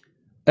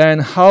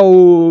 And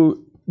how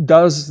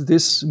does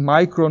this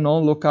micro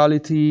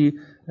non-locality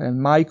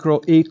and micro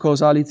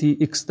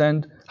acausality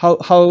extend?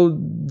 How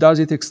does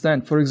it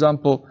extend? For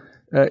example,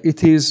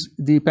 it is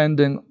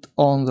dependent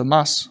on the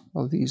mass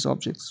of these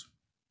objects.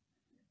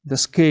 The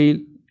scale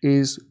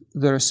is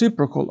the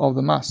reciprocal of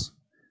the mass.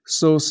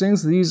 So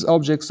since these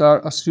objects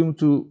are assumed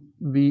to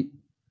be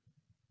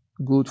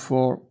good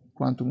for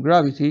quantum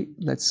gravity,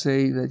 let's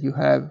say that you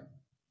have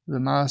the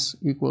mass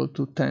equal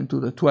to 10 to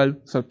the 12,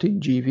 13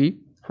 GeV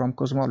from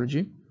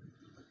cosmology,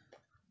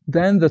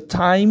 then the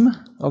time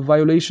of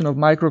violation of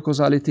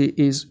microcausality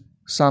is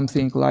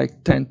something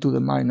like 10 to the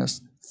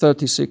minus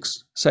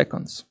 36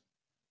 seconds,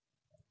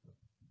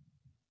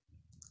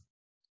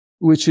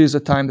 which is a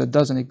time that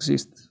doesn't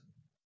exist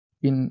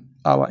in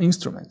our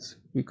instruments,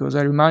 because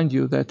I remind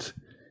you that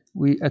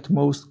we at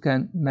most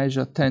can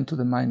measure 10 to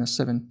the minus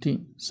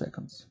 17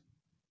 seconds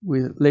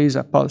with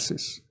laser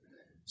pulses.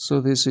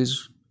 So this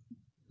is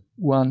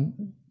 1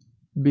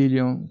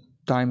 billion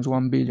times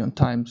 1 billion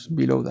times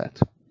below that.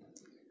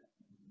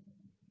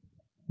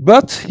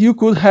 But you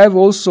could have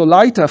also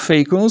lighter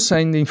Fakeons,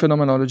 and in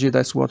phenomenology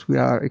that's what we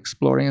are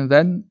exploring. And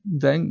then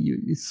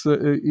it's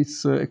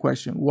a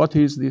question: what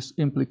is this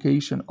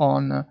implication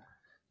on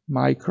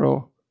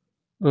micro,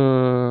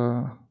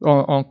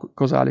 on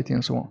causality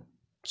and so on,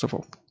 so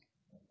forth?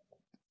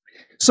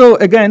 So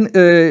again,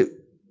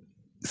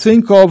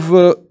 think of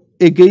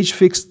a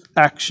gauge-fixed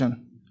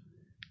action.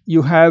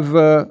 You have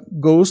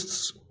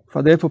ghosts,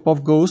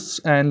 Faddeev-Popov ghosts,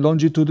 and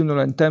longitudinal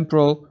and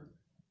temporal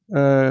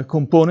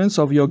components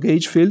of your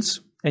gauge fields,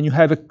 and you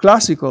have a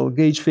classical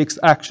gauge-fixed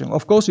action.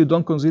 Of course, you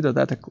don't consider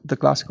that the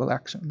classical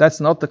action.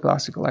 That's not the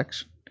classical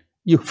action.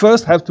 You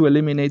first have to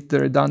eliminate the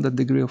redundant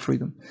degree of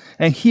freedom.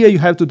 And here you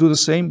have to do the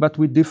same, but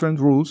with different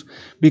rules,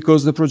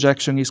 because the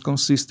projection is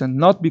consistent,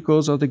 not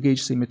because of the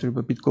gauge symmetry,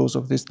 but because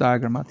of this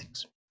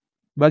diagrammatics.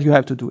 But you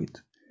have to do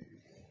it.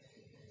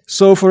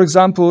 So, for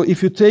example,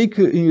 if you take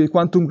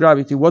quantum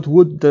gravity, what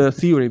would the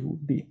theory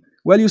be?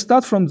 Well, you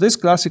start from this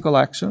classical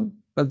action,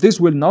 but this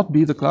will not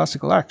be the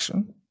classical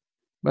action.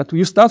 But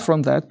you start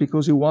from that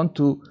because you want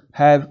to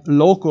have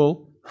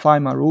local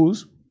Feynman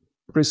rules,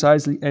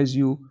 precisely as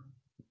you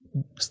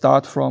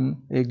start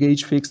from a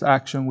gauge-fixed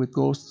action with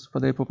ghosts,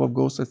 Faddeev-Popov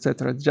ghosts,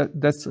 etc.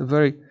 That's a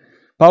very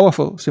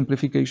powerful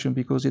simplification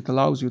because it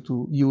allows you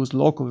to use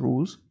local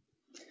rules.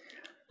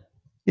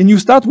 And you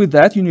start with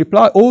that, you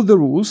apply all the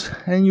rules,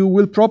 and you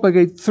will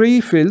propagate three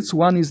fields.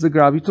 One is the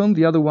graviton,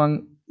 the other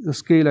one, the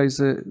scalar, is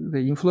the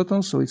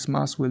inflaton, so its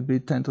mass will be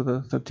 10 to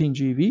the 13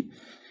 GeV.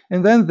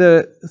 And then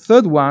the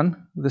third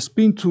one, the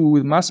spin 2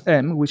 with mass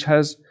m, which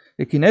has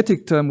a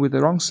kinetic term with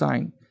the wrong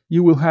sign,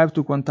 you will have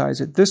to quantize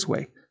it this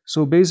way.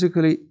 So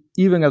basically,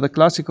 even at the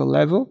classical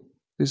level,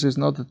 this is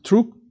not the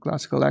true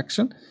classical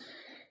action.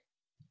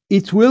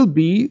 It will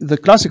be, the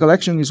classical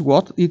action is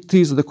what? It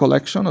is the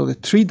collection of the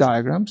three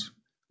diagrams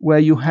where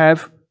you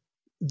have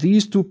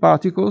these two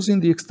particles in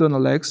the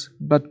external legs,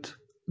 but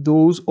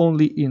those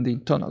only in the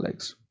internal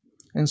legs.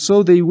 And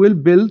so they will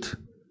build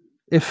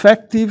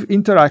effective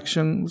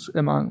interactions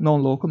among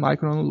non-local,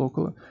 micro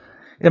non-local,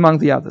 among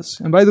the others.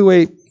 And by the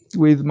way,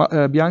 with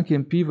Bianchi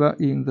and Piva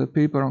in the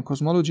paper on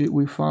cosmology,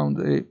 we found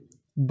a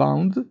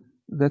bound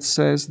that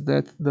says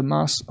that the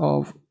mass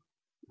of,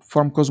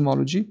 from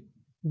cosmology,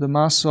 the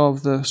mass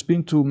of the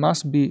spin 2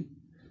 must be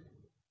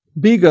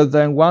bigger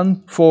than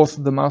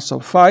 1/4 the mass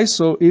of phi.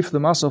 So if the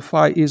mass of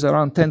phi is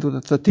around 10 to the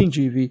 13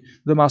 GeV,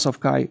 the mass of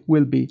chi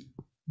will be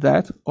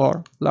that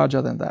or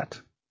larger than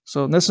that.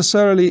 So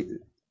necessarily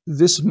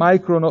this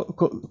micro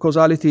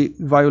causality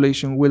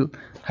violation will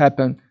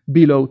happen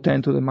below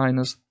 10 to the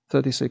minus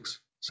 36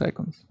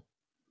 seconds,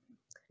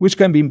 which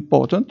can be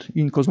important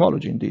in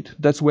cosmology indeed.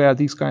 That's where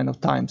these kind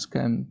of times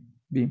can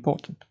be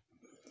important.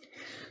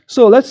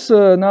 So let's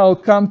now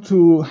come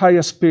to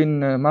higher spin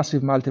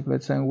massive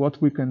multiplets and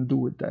what we can do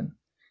with them.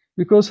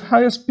 Because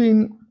higher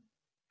spin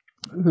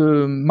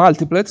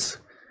multiplets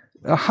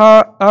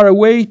are a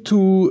way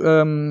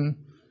to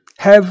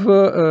have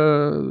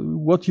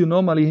what you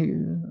normally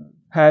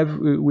have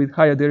with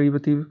higher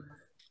derivative.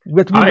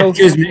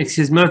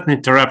 Excuse me, let me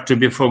interrupt you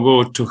before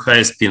go to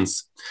higher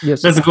spins.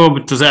 Yes. Let's go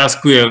to the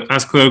R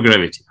square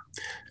gravity.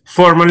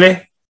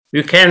 Formally,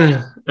 you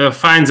can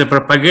find the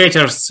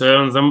propagators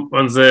on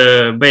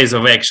the base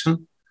of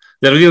action.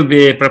 There will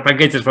be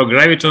propagator for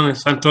graviton,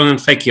 phantom, and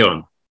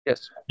Fakeon.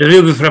 Yes. There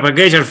will be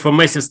propagator for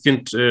massive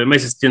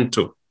spin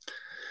 2.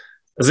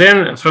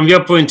 Then, from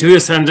your point of view,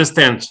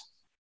 understand,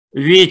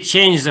 we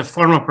change the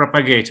form of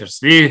propagators.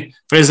 We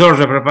preserve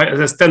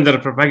the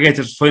standard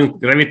propagators for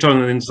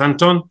graviton and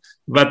phantom,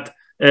 but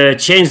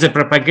change the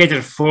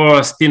propagator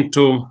for spin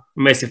 2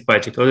 massive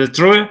particle. Is it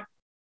true?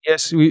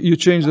 Yes, you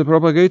change the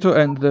propagator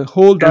and the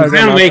whole diagram.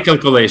 And then make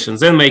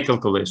calculations.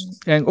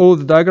 And all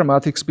the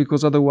diagrammatics,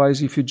 because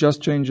otherwise, if you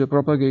just change the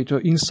propagator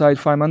inside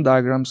Feynman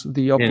diagrams,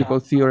 the optical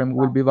theorem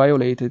will be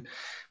violated,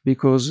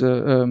 because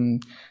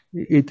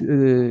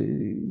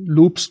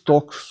loops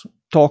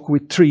talk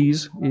with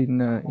trees in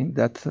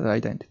that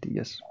identity.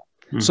 Yes.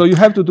 So you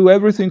have to do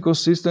everything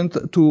consistent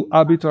to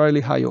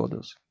arbitrarily high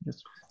orders.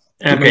 Yes.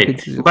 Okay,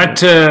 but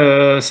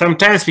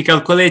sometimes we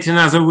calculate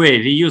another way.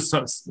 We use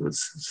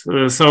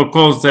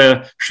so-called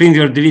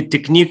Schwinger-DeWitt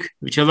technique,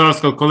 which allows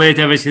to calculate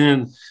everything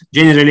in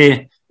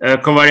generally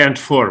covariant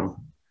form.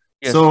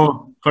 Yes.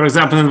 So, for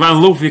example, in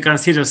one loop, we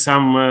consider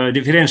some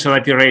differential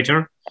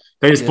operator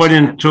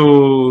corresponding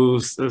to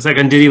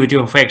second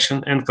derivative of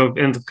action and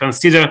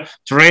consider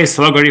trace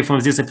logarithm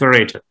of this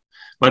operator.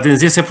 But in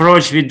this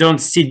approach, we don't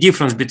see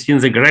difference between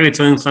the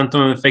graviton,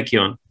 phantom, and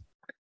Fakeon.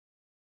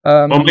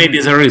 Or maybe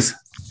there is.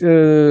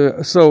 The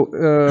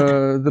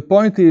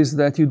point is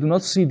that you do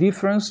not see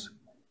difference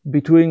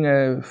between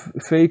a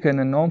fake and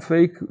a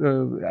non-fake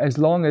as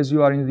long as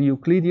you are in the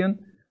Euclidean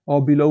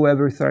or below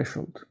every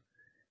threshold.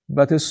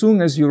 But as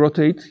soon as you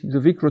rotate, the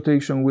Wick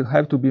rotation will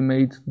have to be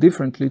made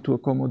differently to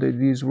accommodate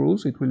these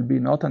rules. It will be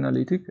not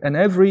analytic. And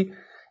every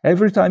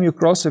time you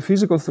cross a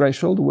physical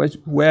threshold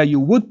where you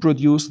would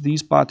produce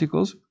these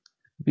particles,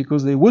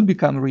 because they would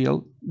become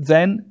real,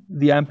 then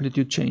the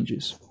amplitude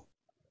changes.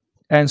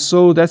 And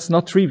so that's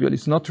not trivial.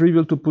 It's not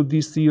trivial to put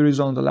these theories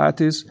on the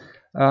lattice,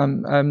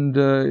 and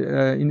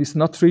it's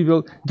not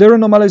trivial. The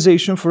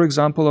renormalization, for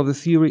example, of the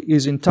theory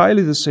is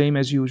entirely the same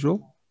as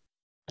usual.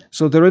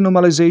 So the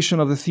renormalization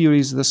of the theory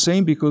is the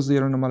same because the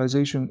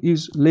renormalization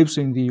lives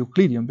in the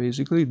Euclidean,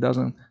 basically. It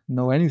doesn't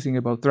know anything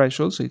about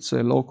thresholds. It's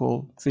a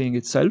local thing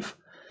itself.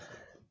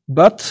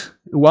 But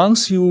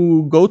once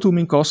you go to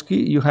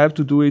Minkowski, you have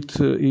to do it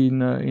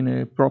in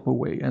a proper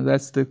way. And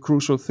that's the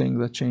crucial thing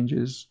that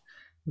changes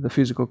the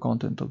physical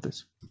content of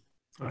this.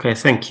 Okay,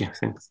 thank you.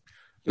 Thanks.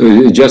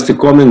 Just a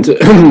comment.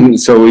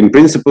 So in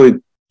principle,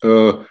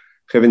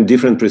 having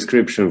different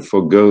prescription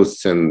for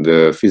ghosts and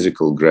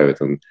physical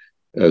graviton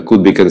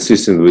could be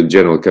consistent with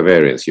general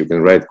covariance. You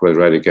can write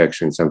quadratic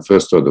action in some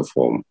first order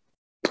form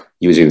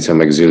using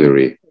some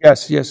auxiliary.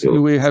 Yes,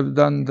 we have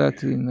done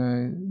that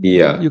in,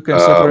 you can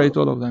separate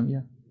all of them,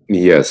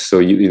 Yes, so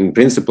in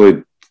principle,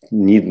 it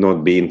need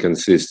not be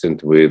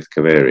inconsistent with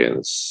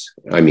covariance.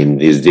 I mean,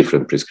 these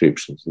different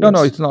prescriptions.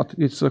 No, it's not.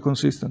 It's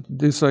consistent.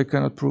 This I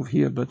cannot prove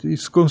here, but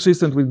it's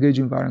consistent with gauge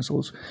invariance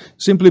also.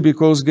 Simply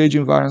because gauge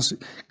invariance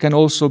can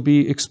also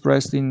be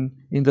expressed in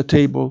the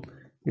table.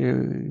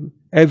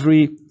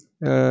 Every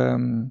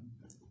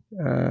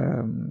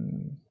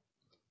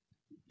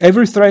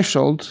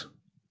threshold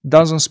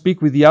doesn't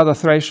speak with the other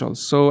thresholds.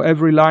 So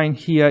every line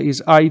here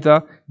is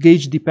either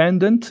gauge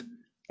dependent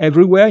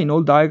everywhere in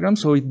all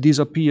diagrams, so it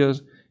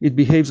disappears. It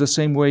behaves the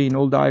same way in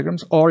all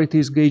diagrams, or it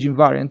is gauge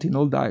invariant in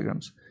all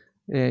diagrams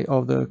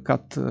of the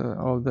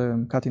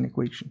cutting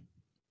equation.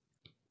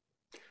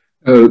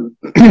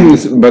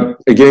 But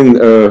again,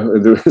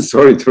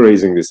 sorry to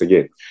raising this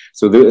again.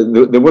 So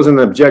there was an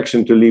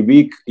objection to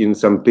Lee-Wick in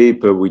some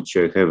paper, which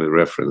I have a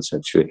reference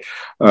actually.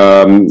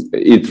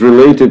 It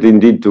related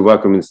indeed to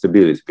vacuum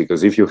instability,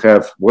 because if you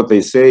have what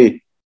they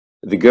say,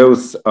 the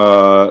ghosts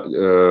are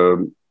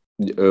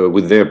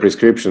with their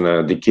prescription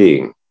are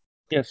decaying.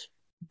 Yes.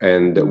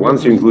 And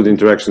once you include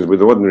interactions with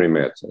ordinary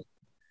matter,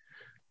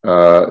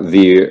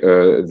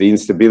 the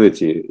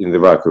instability in the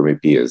vacuum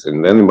appears,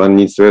 and then one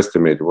needs to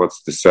estimate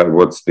what's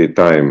the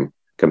time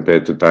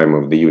compared to time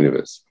of the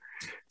universe.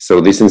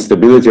 So this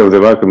instability of the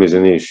vacuum is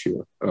an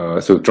issue.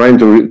 So trying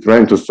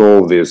to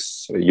solve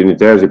this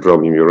unitarity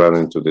problem, you run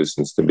into this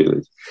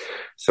instability.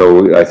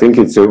 So I think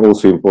it's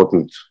also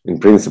important in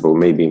principle,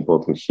 maybe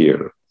important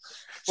here.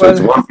 So well,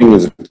 it's one thing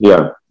is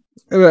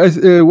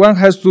one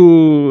has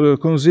to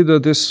consider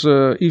this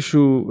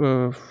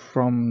issue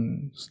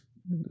from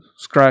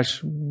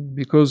scratch,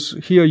 because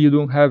here you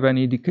don't have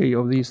any decay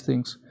of these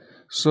things.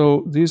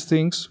 So these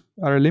things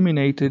are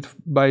eliminated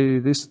by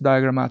this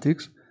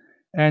diagrammatics,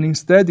 and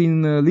instead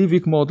in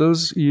Lee-Wick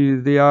models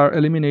they are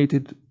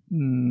eliminated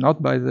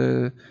not by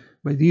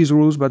these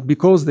rules, but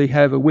because they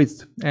have a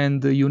width,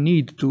 and you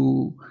need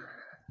to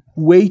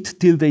wait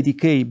till they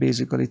decay,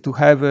 basically, to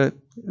have a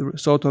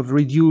sort of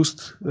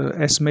reduced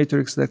S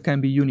matrix that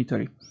can be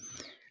unitary.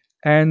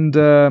 And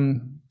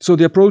so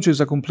the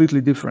approaches are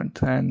completely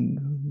different, and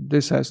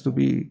this has to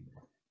be,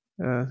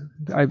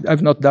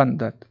 I've not done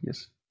that,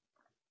 yes.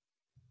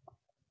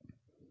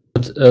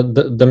 But,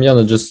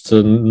 Damiano, just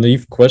a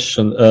naive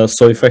question.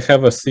 So if I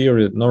have a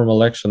theory,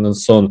 normal action and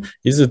so on,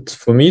 is it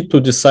for me to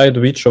decide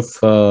which of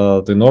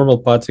the normal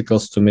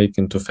particles to make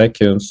into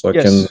Fakeons? So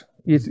yes, I can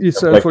it's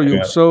for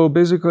you. So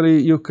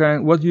basically you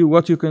can, what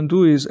you can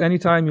do is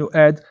anytime you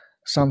add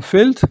some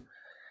field,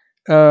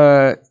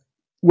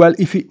 well,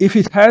 if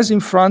it has in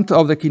front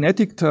of the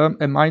kinetic term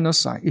a minus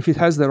sign, if it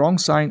has the wrong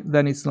sign,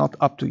 then it's not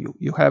up to you.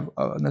 You have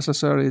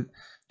necessarily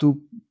to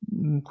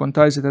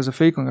quantize it as a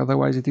Fakeon,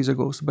 otherwise it is a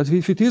ghost. But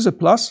if it is a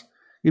plus,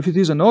 if it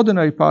is an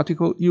ordinary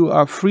particle, you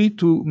are free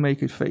to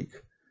make it fake.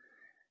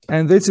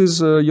 And this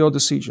is your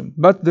decision.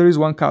 But there is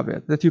one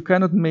caveat, that you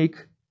cannot make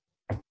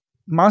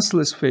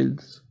massless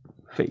fields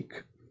fake.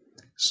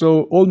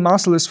 So all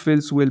massless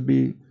fields will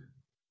be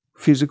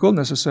physical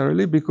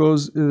necessarily,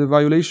 because the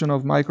violation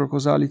of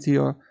microcausality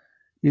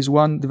is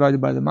 1 divided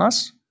by the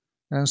mass.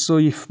 And so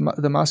if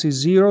the mass is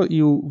 0,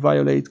 you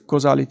violate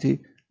causality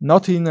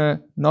not in a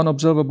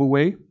non-observable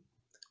way,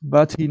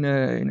 but in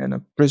a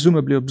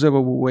presumably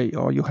observable way,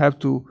 or you have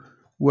to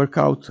work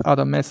out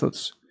other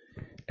methods.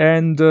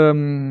 And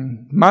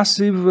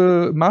massless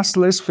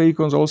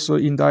Fakeons also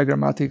in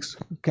diagrammatics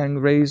can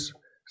raise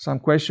some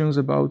questions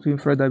about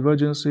infrared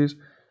divergences.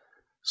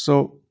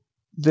 So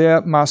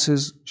their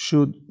masses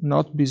should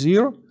not be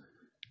 0,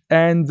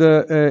 and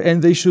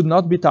they should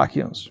not be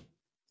tachyons.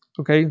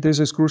 Okay, this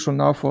is crucial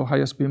now for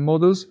higher spin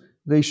models.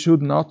 They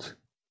should not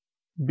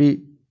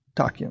be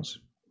tachyons.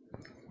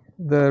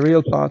 The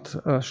real part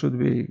should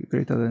be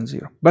greater than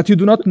 0. But you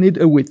do not need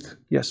a width.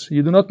 Yes,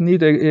 you do not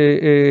need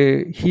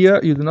here.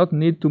 You do not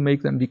need to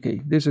make them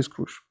decay. This is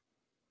crucial.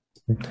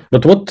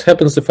 But what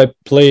happens if I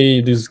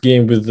play this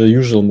game with the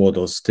usual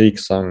models, take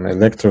some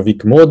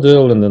Electrovic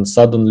model and then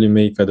suddenly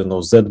make, I don't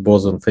know, Z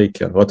boson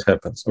Fakeon? What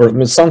happens?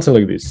 Or something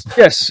like this?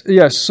 Yes,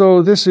 yes.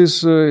 So this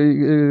is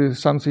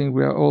something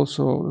we are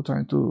also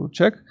trying to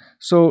check.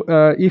 So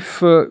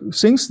if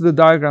since the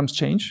diagrams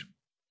change,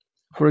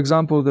 for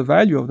example, the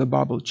value of the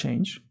bubble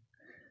change,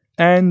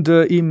 and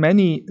in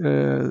many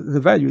the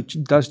value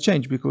does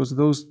change because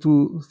those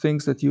two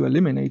things that you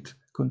eliminate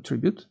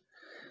contribute,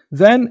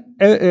 then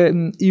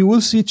you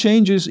will see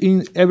changes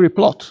in every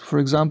plot. For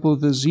example,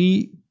 the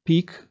Z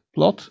peak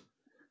plot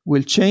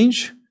will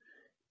change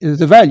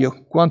the value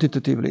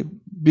quantitatively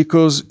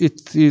because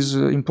it is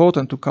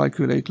important to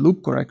calculate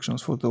loop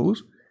corrections for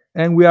those.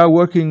 And we are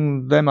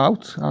working them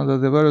out under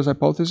the various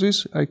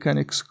hypotheses. I can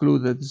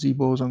exclude that Z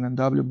boson and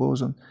W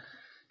boson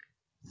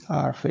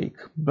are fake.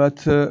 But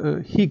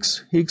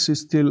Higgs is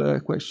still a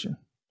question.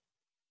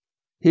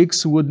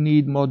 Higgs would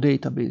need more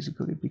data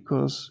basically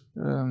because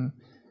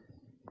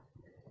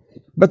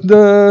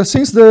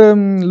since the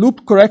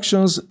loop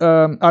corrections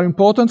are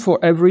important for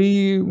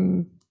every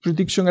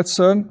prediction at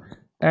CERN,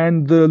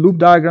 and the loop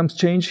diagrams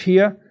change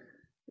here,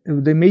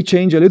 they may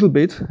change a little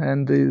bit,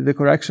 and the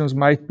corrections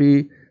might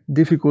be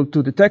difficult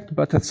to detect,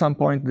 but at some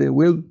point they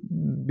will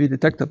be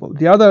detectable.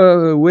 The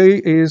other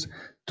way is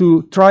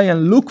to try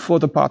and look for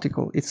the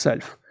particle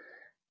itself,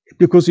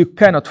 because you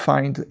cannot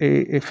find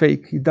a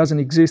fake. It doesn't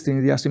exist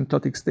in the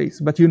asymptotic states,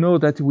 but you know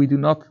that we do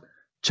not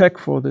check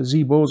for the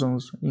Z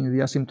bosons in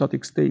the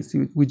asymptotic states.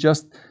 We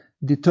just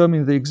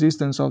determine the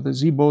existence of the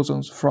Z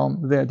bosons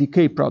from their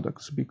decay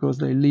products because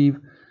they leave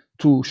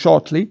too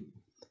shortly,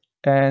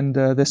 and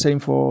the same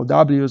for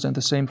W's and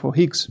the same for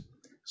Higgs.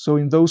 So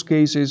in those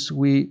cases,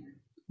 we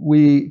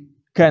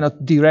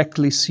cannot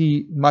directly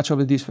see much of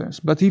a difference.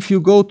 But if you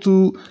go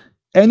to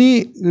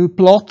any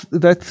plot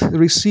that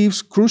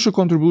receives crucial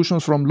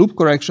contributions from loop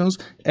corrections,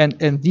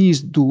 and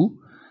these do,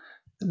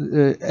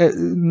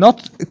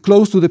 not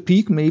close to the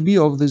peak maybe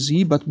of the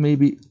Z, but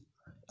maybe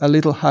a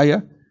little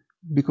higher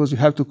because you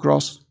have to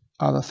cross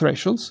other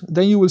thresholds,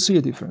 then you will see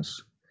a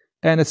difference.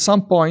 And at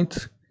some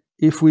point,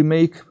 if we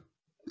make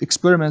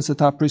experiments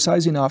that are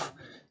precise enough,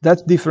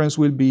 that difference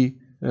will be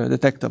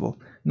detectable.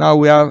 Now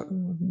we are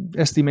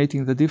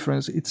estimating the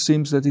difference. It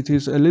seems that it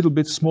is a little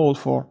bit small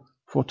for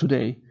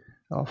today,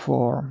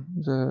 for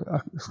the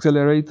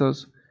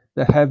accelerators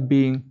that have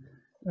been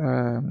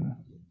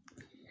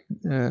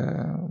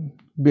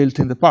built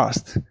in the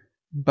past,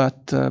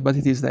 but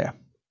it is there.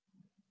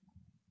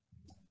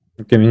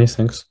 Okay, many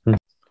thanks.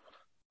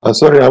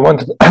 Sorry, I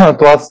wanted to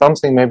add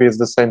something. Maybe it's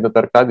the same that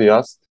Arkady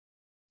asked.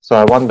 So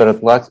I wonder,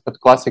 at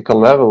classical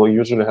level, we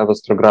usually have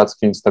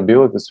Ostrogradsky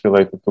instabilities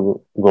related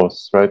to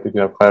ghosts, right? If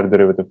you have higher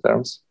derivative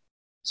terms.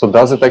 So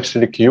does it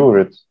actually cure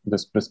it,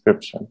 this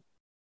prescription?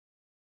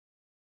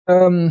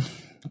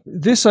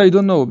 This I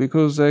don't know,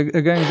 because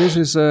again, this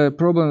is a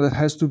problem that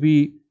has to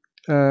be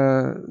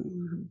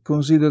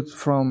considered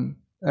from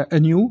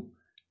anew,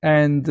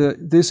 and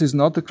this is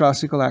not the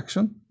classical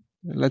action.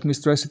 Let me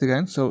stress it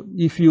again. So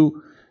if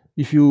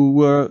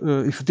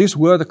this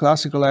were the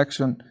classical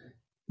action,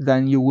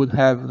 then you would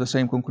have the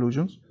same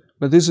conclusions,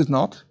 but this is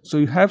not. So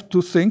you have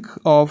to think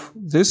of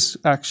this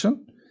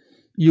action.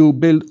 You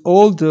build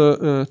all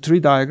the tree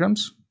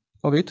diagrams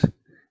of it,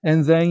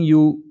 and then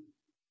you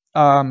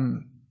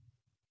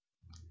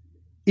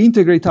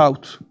integrate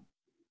out.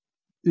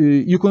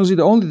 You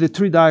consider only the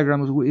tree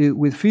diagrams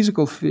with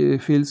physical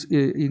fields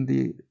in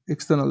the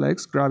external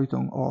legs,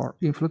 graviton or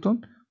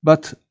inflaton,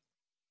 but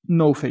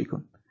no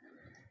Fakon.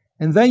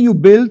 And then you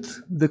build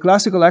the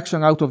classical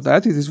action out of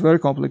that. It is very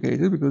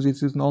complicated because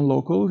it is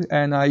non-local,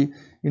 and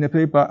in a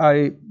paper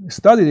I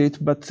studied it,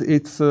 but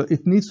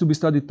it needs to be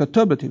studied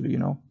perturbatively, you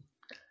know.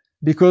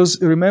 Because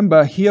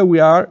remember, here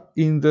we are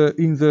in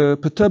the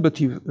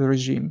perturbative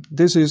regime.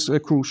 This is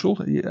crucial.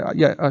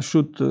 Yeah, I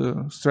should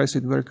stress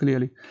it very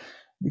clearly.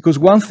 Because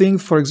one thing,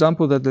 for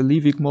example, that the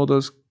Lee-Wick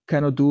models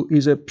cannot do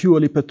is a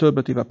purely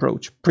perturbative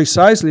approach.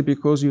 Precisely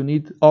because you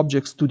need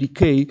objects to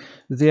decay,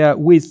 their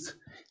width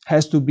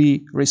has to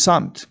be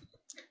resummed.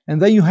 And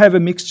then you have a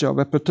mixture of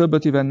a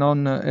perturbative and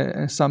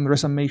some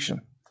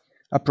resummation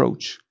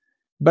approach.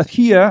 But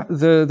here,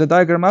 the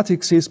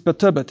diagrammatics is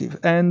perturbative.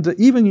 And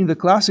even in the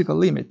classical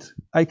limit,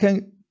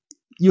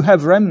 you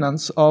have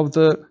remnants of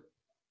the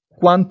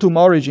quantum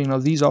origin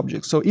of these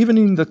objects. So even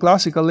in the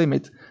classical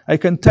limit, I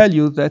can tell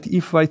you that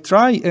if I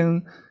try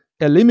and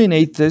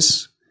eliminate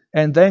this,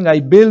 and then I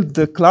build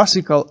the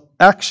classical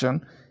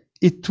action,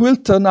 it will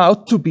turn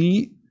out to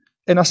be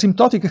an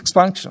asymptotic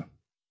expansion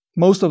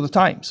most of the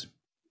times.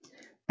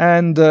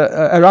 And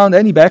around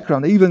any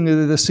background, even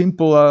the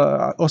simple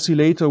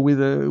oscillator with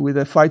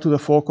a 5 to the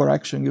 4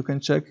 correction, you can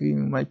check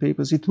in my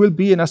papers, it will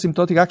be an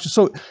asymptotic action.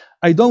 So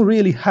I don't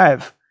really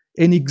have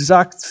an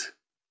exact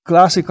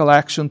classical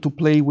action to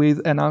play with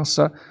and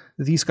answer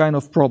these kind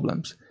of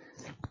problems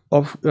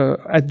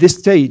at this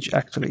stage,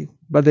 actually.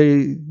 But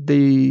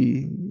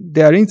they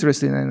are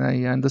interesting, and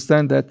I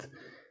understand that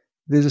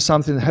this is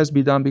something that has to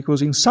be done,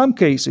 because in some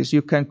cases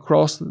you can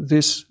cross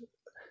these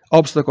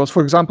obstacles.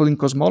 For example, in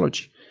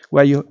cosmology,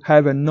 where you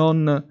have a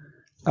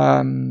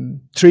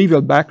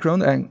non-trivial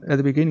background, and at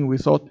the beginning we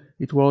thought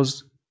it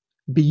was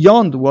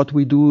beyond what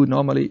we do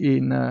normally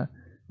in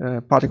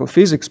particle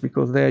physics,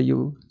 because there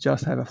you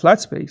just have a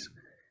flat space.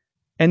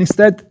 And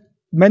instead,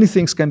 many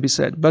things can be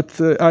said, but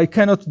I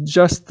cannot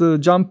just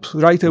jump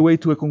right away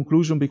to a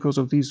conclusion because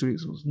of these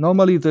reasons.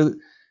 Normally,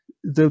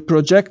 the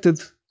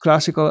projected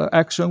classical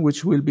action,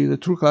 which will be the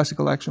true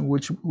classical action,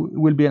 which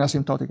will be an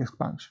asymptotic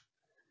expansion.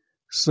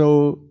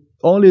 So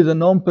only the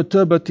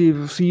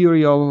non-perturbative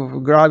theory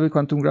of gravity,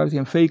 quantum gravity,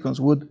 and Fakeons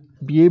would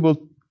be able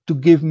to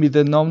give me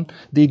the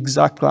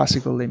exact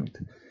classical limit.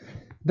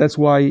 That's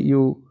why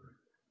you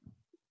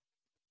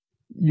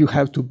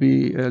have to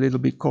be a little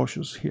bit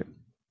cautious here.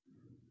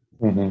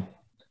 Mm-hmm.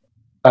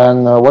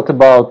 And what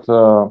about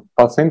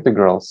path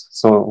integrals?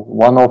 So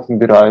one often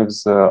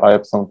derives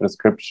epsilon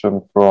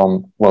prescription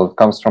from, well, it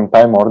comes from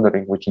time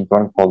ordering, which in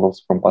turn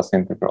follows from path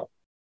integral.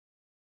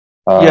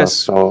 Yes.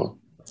 So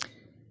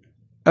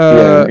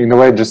yeah, in a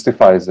way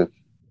justifies it.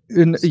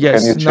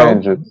 Yes. Can you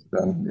change it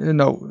then?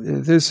 No,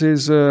 this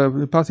is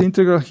the path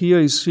integral here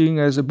is seen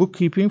as a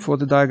bookkeeping for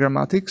the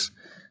diagrammatics.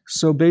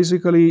 So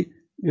basically,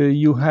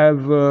 you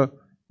have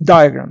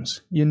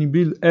diagrams. You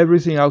build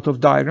everything out of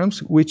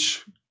diagrams,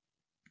 which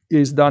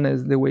is done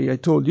as the way I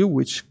told you,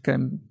 which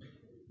can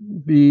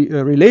be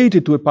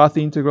related to a path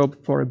integral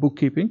for a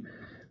bookkeeping.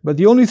 But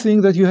the only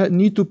thing that you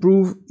need to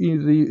prove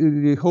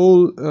in the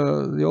whole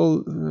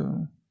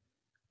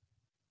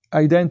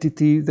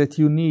identity that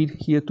you need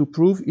here to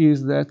prove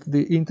is that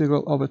the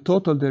integral of a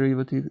total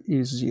derivative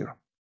is 0.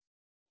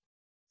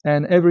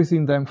 And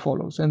everything then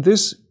follows. And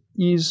this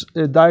is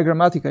a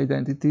diagrammatic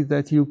identity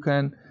that you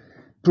can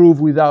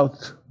prove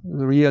without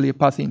really a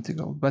path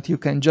integral, but you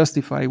can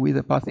justify with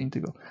a path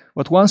integral.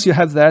 But once you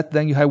have that,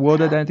 then you have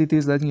word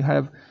identities, then you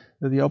have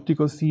the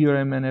optical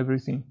theorem and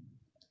everything.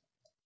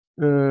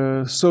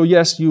 So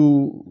yes,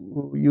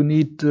 you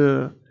need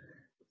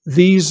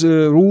these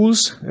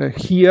rules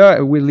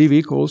here with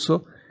Lee-Wick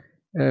also,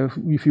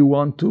 if you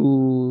want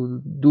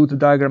to do the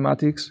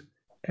diagrammatics.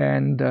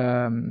 And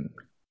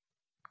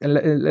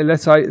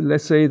let's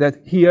say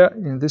that here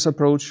in this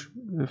approach,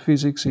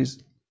 physics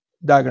is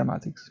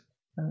diagrammatics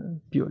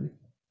purely.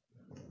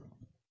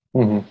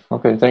 Mm-hmm.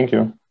 Okay, thank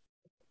you.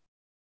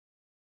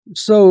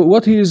 So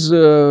what is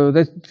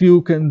that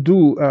you can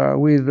do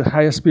with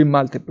higher speed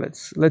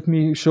multiplets? Let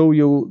me show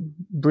you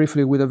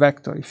briefly with a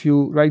vector. If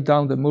you write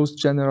down the most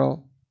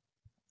general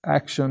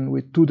action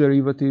with 2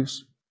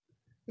 derivatives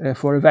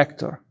for a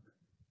vector,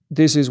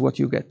 this is what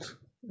you get.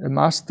 A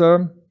mass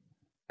term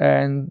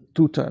and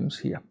 2 terms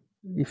here.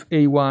 If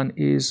A1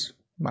 is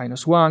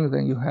 -1,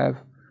 then you have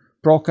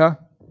proca,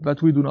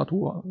 but we do not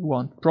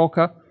want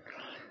proca.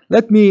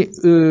 Let me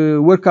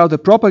work out a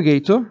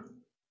propagator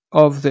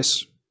of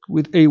this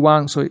with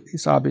A1, so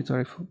it's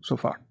arbitrary so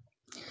far.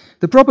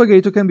 The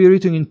propagator can be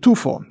written in two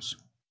forms.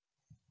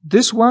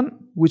 This one,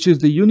 which is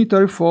the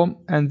unitary form,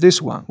 and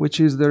this one, which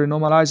is the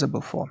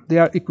renormalizable form. They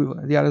are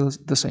equivalent, they are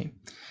the same.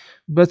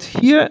 But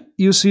here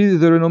you see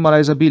the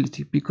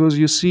renormalizability, because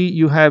you see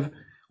you have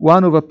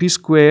 1 over p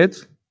squared,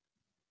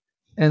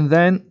 and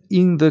then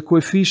in the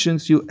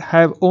coefficients you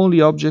have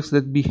only objects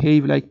that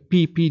behave like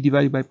p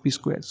divided by p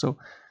squared. So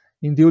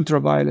in the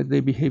ultraviolet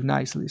they behave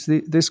nicely. So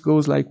this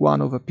goes like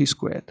 1 over p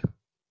squared.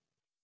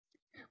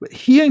 But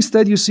here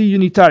instead you see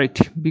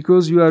unitarity,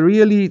 because you are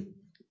really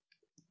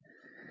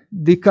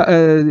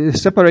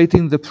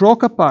separating the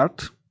proc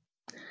part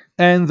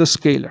and the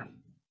scalar.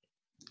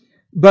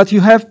 But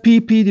you have p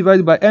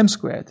divided by m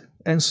squared,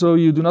 and so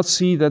you do not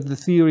see that the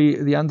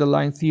theory, the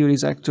underlying theory,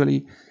 is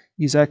actually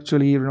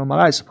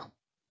renormalizable.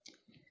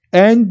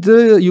 And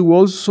you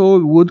also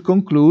would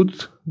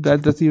conclude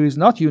that the theory is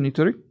not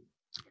unitary,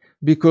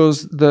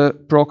 because the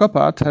proc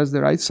part has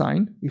the right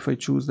sign. If I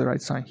choose the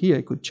right sign here,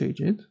 I could change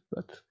it,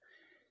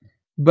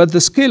 but the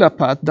scalar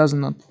part does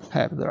not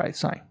have the right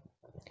sign.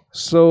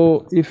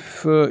 So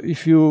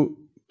if you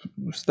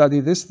study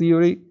this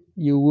theory,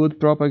 you would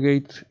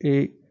propagate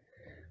a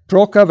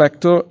proc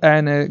vector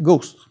and a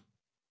ghost.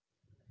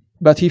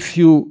 But if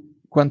you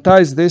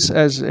quantize this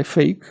as a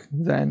fake,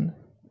 then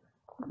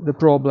the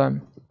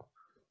problem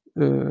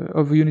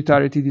of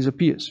unitarity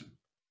disappears.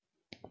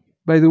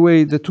 By the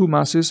way, the two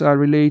masses are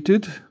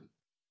related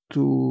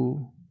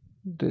to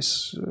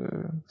this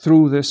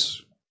through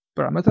this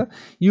parameter.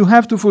 You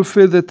have to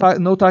fulfill the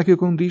no tachyo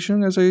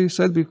condition, as I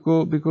said,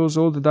 because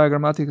all the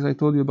diagrammatics I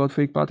told you about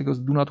fake particles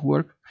do not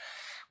work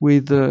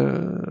with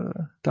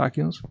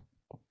tachyons.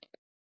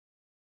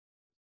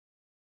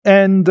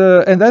 And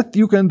that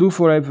you can do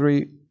for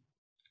every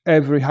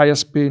higher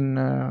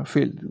spin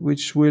field,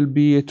 which will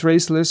be a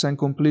traceless and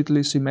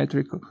completely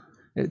symmetrical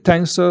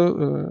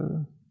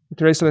tensor,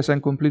 traceless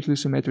and completely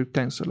symmetric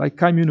tensor, like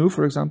chi-mu,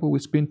 for example,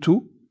 with spin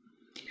 2.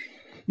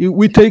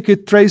 We take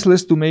it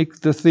traceless to make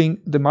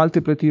the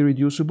multiplet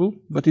irreducible,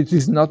 but it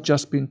is not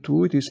just spin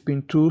 2, it is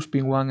spin 2,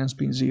 spin 1, and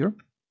spin 0.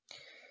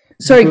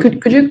 Sorry,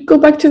 could you go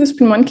back to the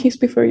spin 1 case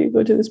before you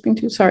go to the spin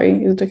 2?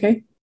 Sorry, is it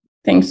okay?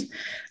 Thanks.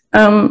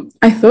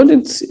 I thought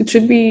it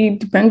should be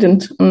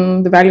dependent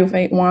on the value of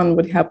 8.1,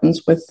 what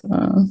happens with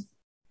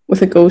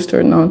a ghost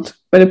or not.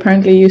 But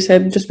apparently you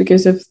said just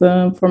because of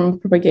the form of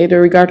propagator,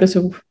 regardless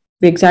of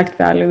the exact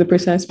value, the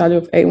precise value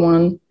of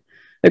 8.1,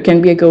 there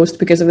can be a ghost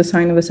because of the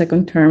sign of the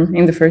second term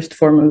in the first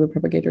form of the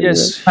propagator.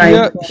 Yes,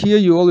 here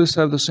you always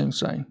have the same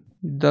sign.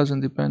 It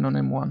doesn't depend on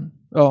M1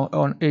 or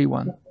on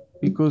A1,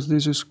 because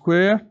this is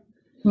square.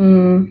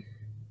 No,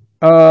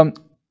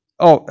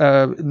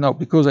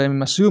 because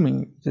I'm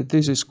assuming that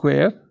this is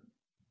square.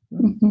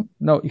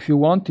 No, if you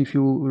want, if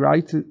you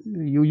write,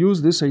 you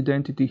use this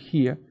identity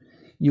here.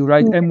 You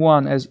write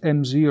M1 as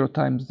M0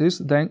 times this,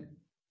 then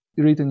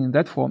written in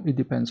that form, it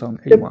depends on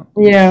A1.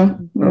 Yeah.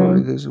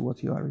 Probably this is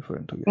what you are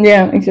referring to.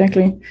 Yeah,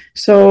 exactly.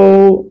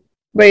 So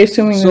by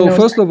assuming. So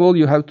first of all,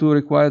 you have to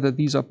require that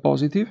these are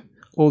positive.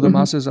 All the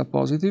masses are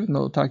positive,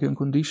 no tachyon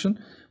condition.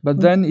 But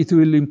then it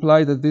will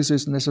imply that this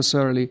is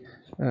necessarily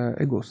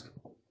a ghost.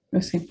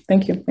 I see.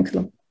 Thank you. Thanks a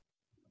lot.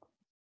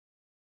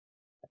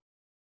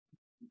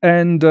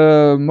 And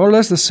more or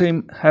less the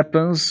same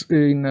happens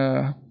in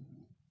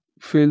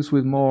fields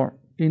with more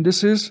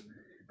indices.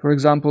 For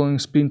example, in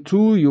spin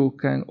 2, you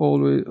can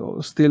always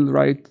still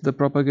write the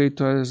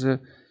propagator as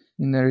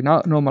in a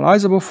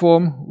normalizable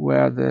form,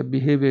 where the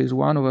behavior is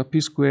 1 over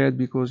p squared,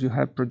 because you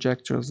have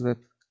projectors that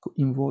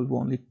involve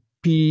only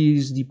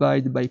p's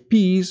divided by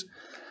p's.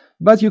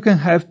 But you can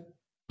have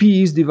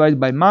p's divided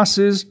by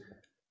masses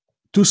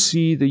to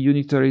see the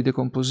unitary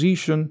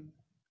decomposition,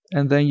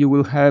 and then you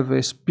will have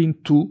a spin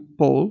 2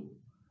 pole,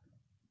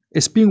 a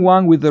spin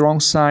 1 with the wrong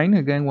sign.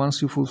 Again,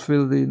 once you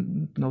fulfill the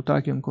no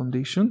tachyon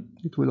condition,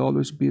 it will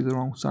always be the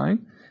wrong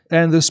sign,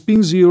 and the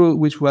spin 0,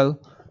 which will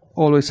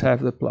always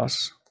have the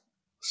plus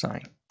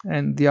sign,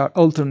 and they are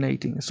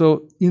alternating.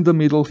 So in the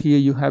middle here,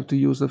 you have to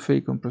use the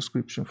Fakeons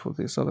prescription for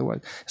this,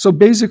 otherwise. So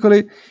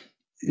basically,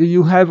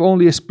 you have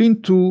only a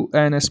spin 2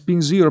 and a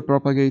spin 0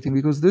 propagating,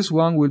 because this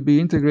one will be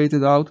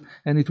integrated out,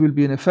 and it will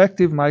be an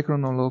effective micro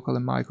non-local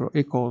and micro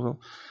acausal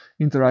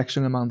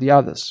interaction among the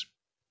others.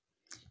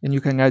 And you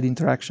can add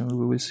interactions,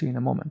 we will see in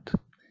a moment.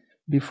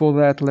 Before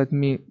that, let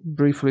me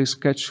briefly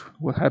sketch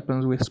what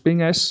happens with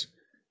spin S.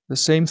 The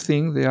same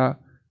thing, they are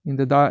in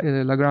the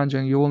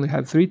Lagrangian, you only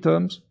have 3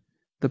 terms.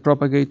 The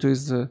propagator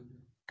is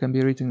can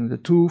be written in the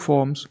 2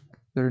 forms,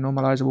 the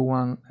renormalizable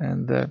one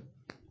and the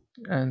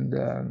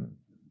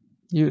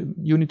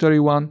unitary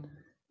one,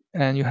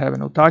 and you have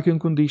an tachyon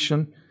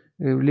condition,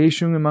 a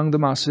relation among the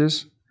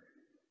masses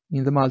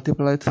in the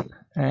multiplet,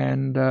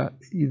 and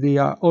they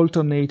are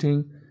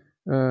alternating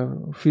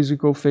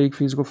physical, fake,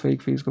 physical,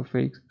 fake, physical,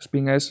 fake,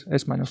 spin S,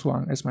 S-1,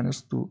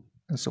 S-2,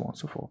 and so on and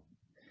so forth.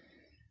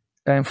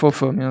 And for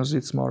fermions,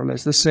 it's more or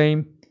less the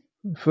same.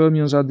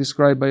 Fermions are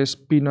described by a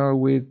spinor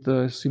with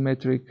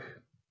symmetric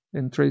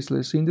and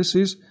traceless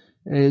indices,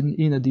 and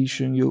in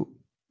addition, you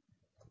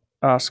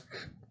ask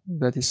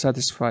that it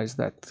satisfies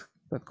that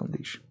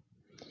condition.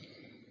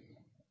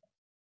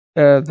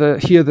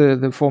 Here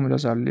the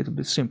formulas are a little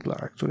bit simpler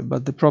actually,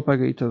 but the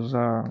propagators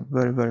are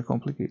very, very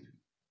complicated.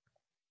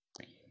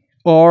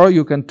 Or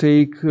you can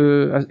take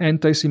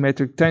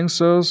anti-symmetric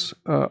tensors,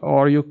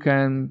 or you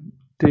can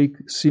take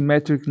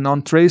symmetric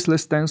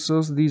non-traceless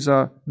tensors.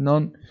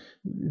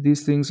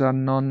 These things are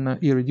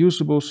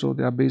non-irreducible, so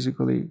they are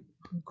basically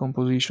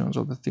compositions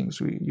of the things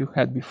you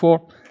had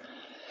before.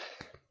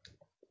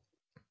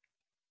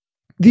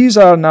 These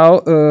are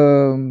now,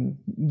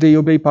 they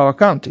obey power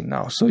counting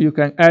now, so you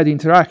can add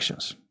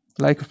interactions,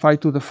 like 5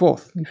 to the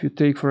 4th, if you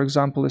take, for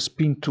example, a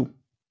spin 2.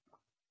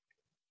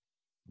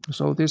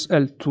 So this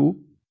L2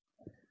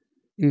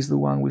 is the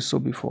one we saw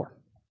before,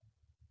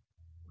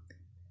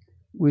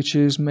 which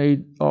is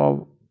made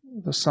of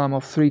the sum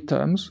of 3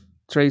 terms,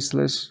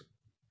 traceless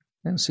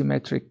and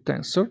symmetric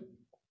tensor.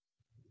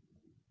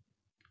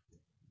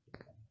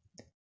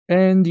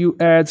 And you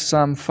add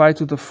some 5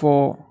 to the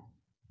 4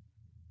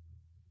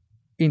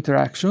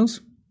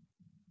 interactions,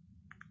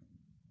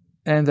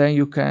 and then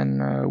you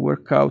can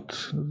work out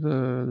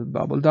the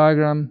bubble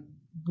diagram,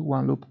 the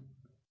one loop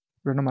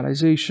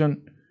renormalization,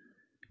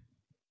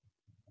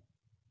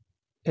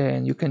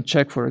 and you can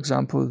check, for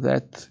example,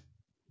 that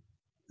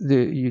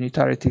the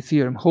unitarity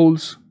theorem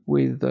holds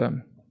with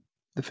the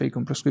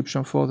Fakeons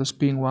prescription for the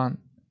spin 1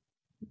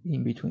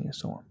 in between and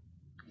so on.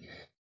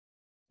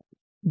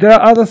 There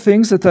are other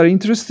things that are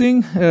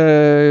interesting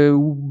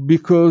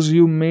because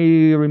you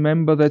may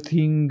remember that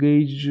in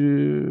gauge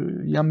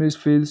Yamlis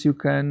fields you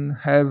can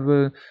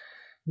have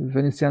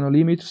Veneziano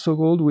limit,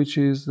 so-called, which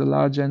is the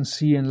large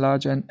NC and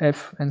large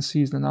NF.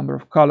 NC is the number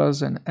of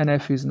colors and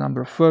NF is the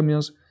number of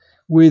fermions,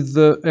 with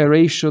a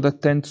ratio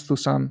that tends to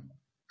some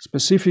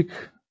specific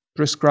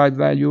prescribed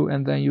value,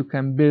 and then you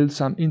can build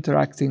some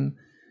interacting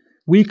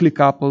weakly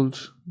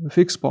coupled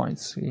fixed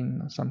points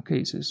in some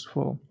cases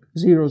for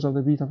zeros of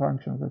the beta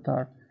functions that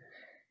are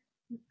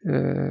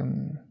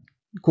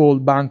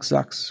called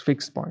Banks-Sachs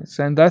fixed points.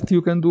 And that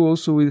you can do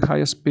also with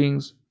higher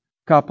spins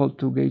coupled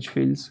to gauge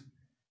fields.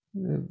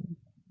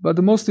 But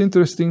the most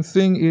interesting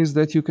thing is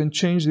that you can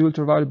change the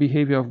ultraviolet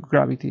behavior of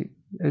gravity,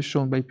 as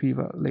shown by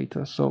Piva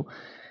later. So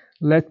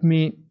let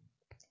me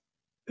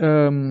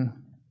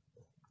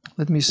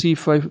see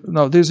if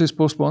no, this is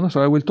postponed,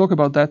 so I will talk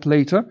about that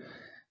later.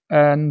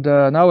 And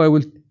now I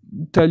will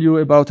tell you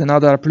about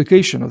another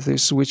application of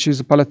this, which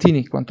is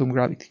Palatini quantum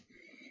gravity.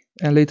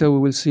 And later we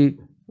will see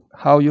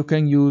how you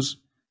can use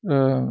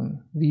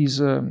these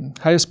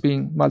higher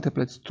spin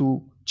multiplets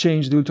to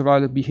change the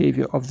ultraviolet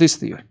behavior of this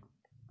theory.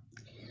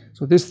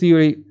 So this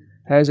theory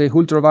has a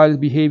ultraviolet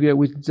behavior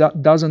which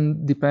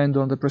doesn't depend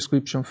on the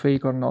prescription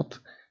fake or not,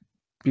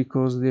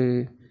 because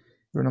the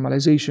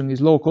renormalization is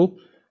local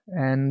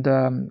and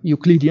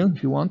Euclidean,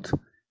 if you want,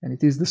 and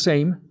it is the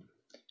same.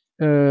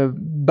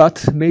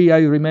 But may I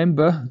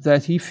remember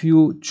that if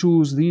you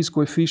choose these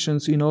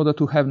coefficients in order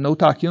to have no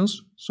tachyons,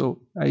 so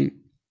I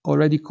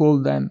already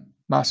called them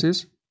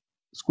masses,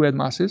 squared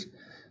masses,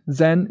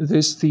 then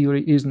this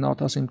theory is not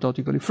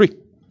asymptotically free.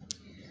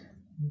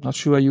 Not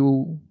sure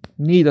you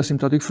need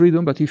asymptotic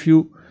freedom, but if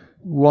you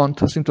want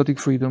asymptotic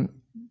freedom,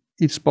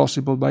 it's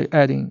possible by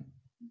adding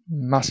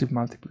massive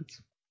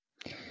multiplets.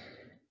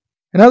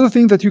 Another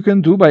thing that you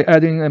can do by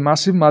adding a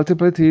massive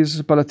multiplet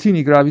is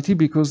Palatini gravity,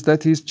 because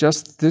that is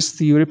just this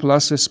theory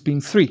plus a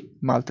spin 3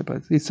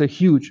 multiplet. It's a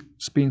huge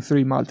spin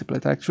 3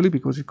 multiplet actually,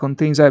 because it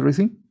contains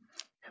everything.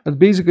 But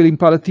basically in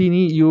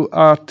Palatini you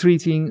are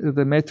treating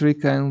the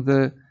metric and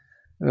the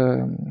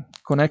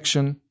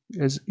connection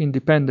as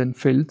independent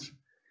fields.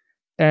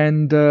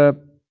 And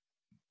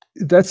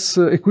that's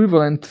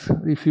equivalent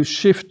if you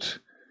shift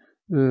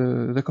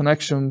the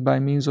connection by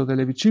means of the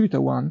Levi-Civita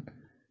one,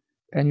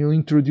 and you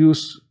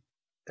introduce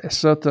a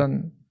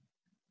certain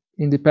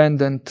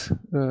independent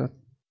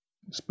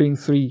spin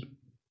 3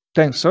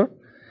 tensor,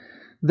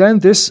 then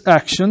this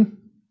action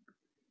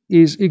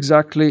is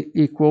exactly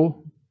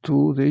equal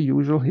to the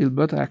usual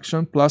Hilbert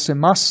action plus a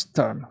mass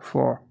term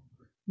for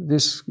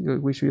this,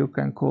 which you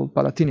can call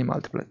Palatini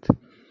multiplet.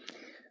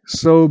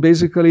 So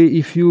basically,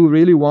 if you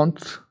really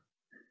want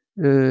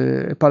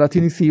a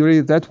Palatini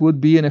theory, that would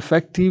be an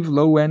effective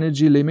low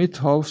energy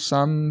limit of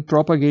some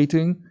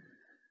propagating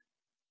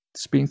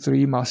spin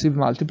 3 massive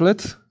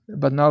multiplet,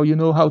 but now you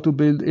know how to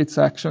build its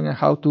action and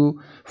how to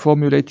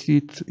formulate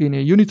it in a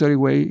unitary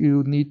way.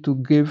 You need to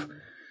give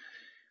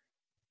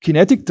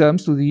kinetic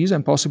terms to these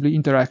and possibly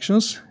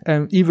interactions,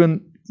 and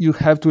even you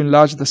have to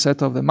enlarge the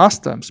set of the mass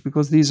terms,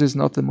 because this is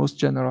not the most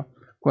general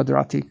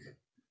quadratic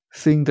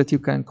thing that you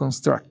can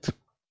construct.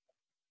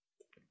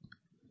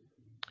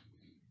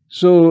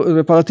 So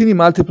the Palatini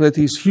multiplet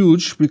is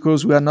huge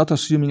because we are not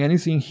assuming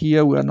anything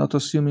here. We are not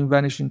assuming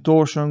vanishing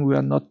torsion. We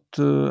are not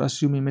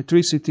assuming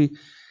metricity.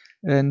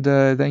 And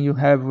then you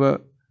have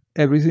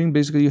everything.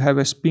 Basically, you have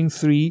a spin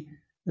 3,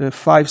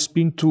 5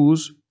 spin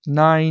 2s,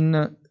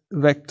 9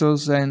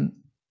 vectors, and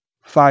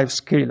 5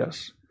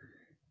 scalars.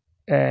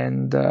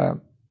 And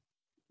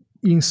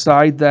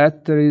inside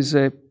that, there is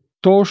a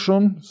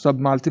torsion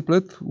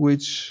submultiplet,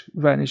 which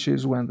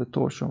vanishes when the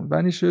torsion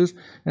vanishes.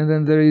 And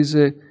then there is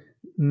a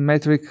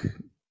metric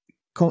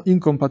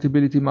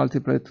incompatibility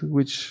multiplet,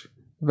 which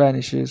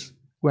vanishes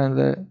when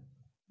the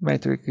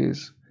metric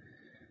is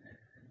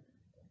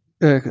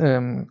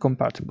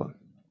compatible.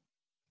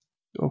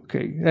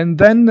 Okay, and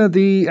then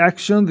the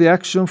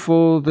action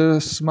for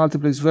this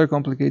multiplet is very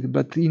complicated,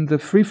 but in the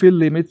free field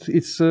limit,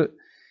 it's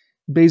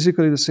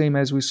basically the same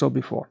as we saw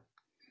before.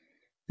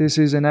 This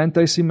is an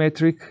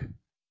anti-symmetric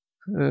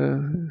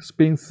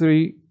spin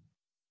 3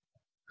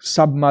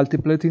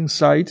 submultiplet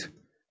inside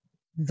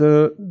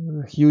the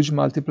huge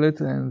multiplet,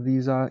 and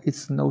these are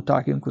its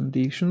no-Tachyon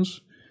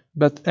conditions.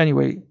 But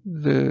anyway,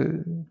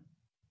 the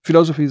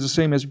philosophy is the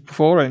same as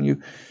before, and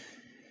you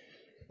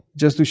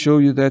just to show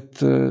you that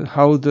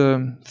how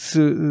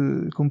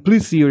the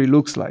complete theory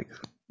looks like.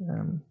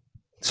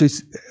 So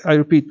it's, I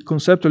repeat,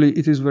 conceptually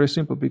it is very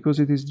simple because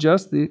it is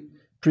just the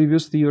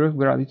previous theory of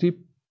gravity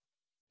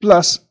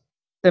plus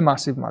a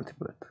massive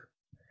multiplet,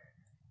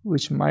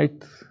 which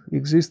might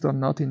exist or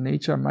not in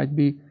nature, might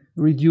be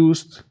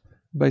reduced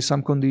by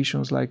some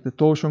conditions like the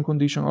torsion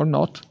condition or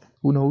not,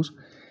 who knows.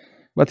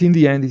 But in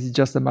the end, it is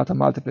just a matter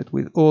multiplet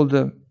with all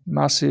the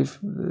mass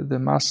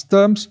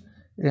terms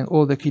and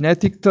all the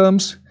kinetic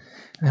terms,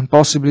 and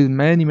possibly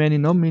many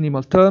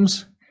non-minimal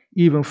terms.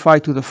 Even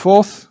 5 to the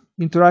 4th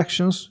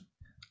interactions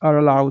are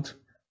allowed,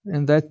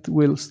 and that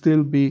will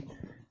still be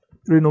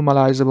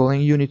renormalizable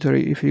and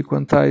unitary if you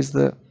quantize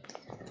the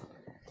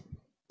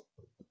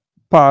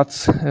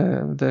parts,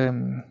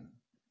 the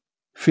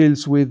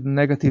fields with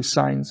negative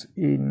signs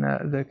in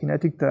the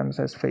kinetic terms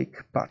as fake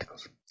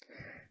particles.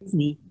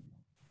 Me.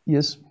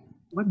 Yes?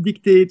 What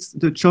dictates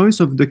the choice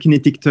of the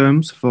kinetic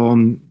terms for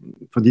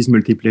these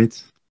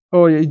multiplets?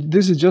 Oh, yeah,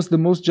 this is just the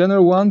most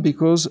general one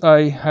because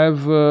I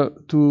have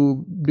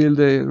to build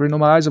a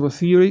renormalizable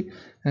theory,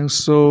 and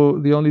so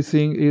the only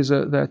thing is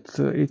that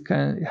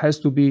it has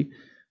to be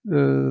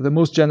the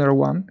most general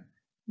one,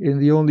 and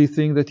the only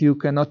thing that you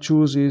cannot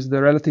choose is the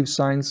relative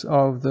signs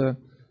of the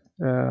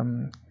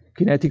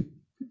kinetic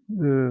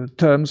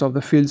terms of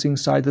the fields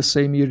inside the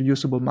same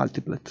irreducible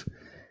multiplet.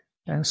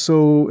 And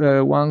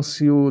so once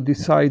you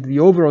decide the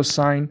overall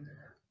sign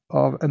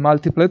of a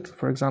multiplet,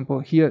 for example,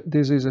 here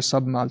this is a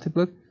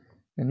submultiplet,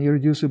 an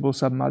irreducible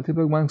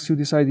submultiplet. Once you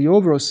decide the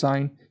overall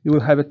sign, you will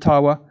have a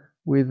tower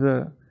with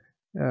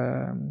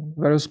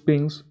various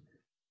spins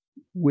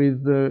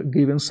with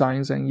given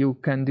signs, and you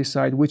can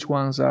decide which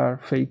ones are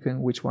fake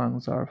and which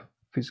ones are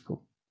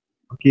physical.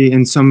 Okay,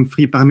 and some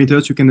free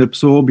parameters you can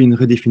absorb in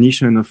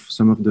redefinition of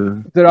some of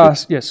the... There are,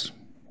 yes.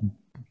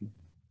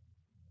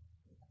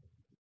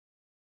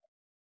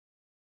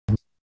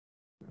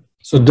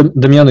 So,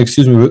 Damiano,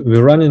 excuse me,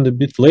 we're running a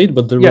bit late,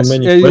 but there were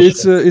many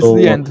questions. It's so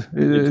the end.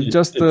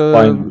 Just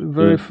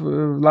very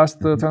last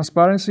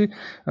transparency.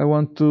 I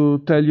want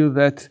to tell you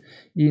that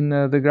in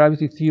the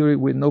gravity theory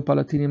with no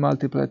Palatini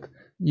multiplet,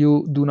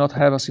 you do not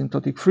have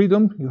asymptotic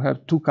freedom. You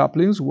have two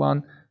couplings,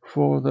 one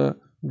for the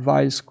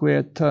Weil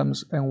squared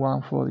terms and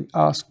one for the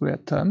R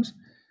squared terms,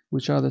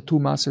 which are the two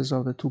masses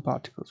of the two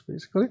particles,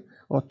 basically,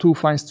 or two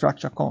fine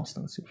structure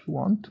constants, if you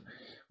want.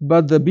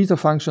 But the beta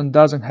function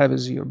doesn't have a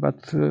zero.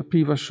 But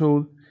Piva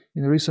showed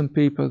in a recent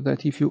paper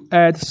that if you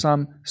add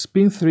some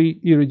spin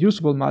 3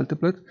 irreducible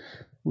multiplet,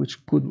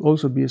 which could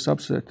also be a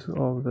subset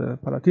of the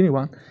Palatini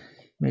one,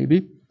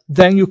 maybe,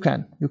 then you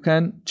can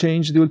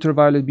change the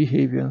ultraviolet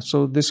behavior. And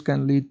so this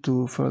can lead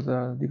to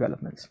further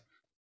developments.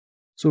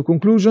 So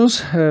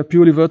conclusions,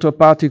 purely virtual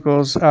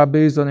particles are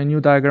based on a new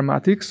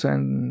diagrammatics,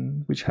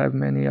 and which have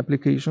many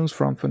applications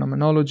from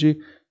phenomenology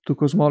to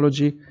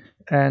cosmology.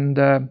 And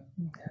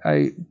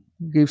I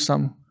give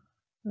some,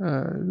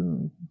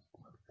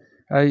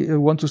 I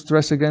want to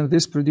stress again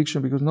this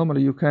prediction, because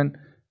normally you can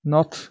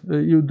not,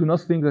 you do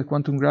not think that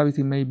quantum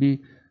gravity may be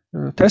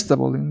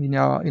testable in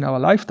our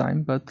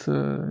lifetime, but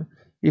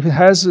if it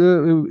has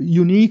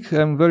unique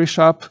and very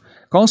sharp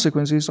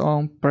consequences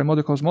on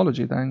primordial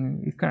cosmology,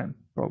 then it can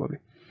probably.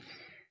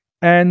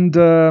 And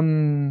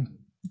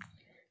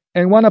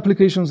one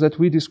application that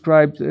we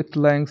described at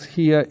length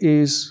here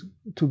is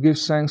to give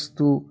thanks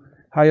to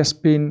higher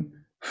spin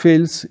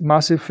fields,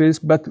 massive fields,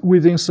 but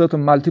within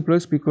certain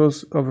multiplets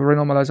because of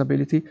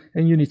renormalizability,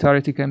 and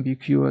unitarity can be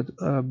cured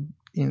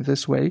in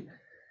this way.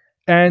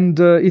 And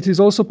it is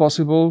also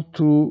possible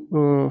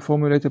to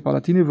formulate a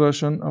Palatini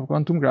version of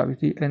quantum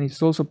gravity, and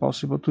it's also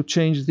possible to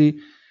change the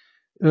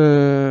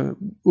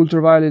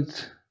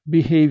ultraviolet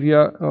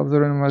behavior of the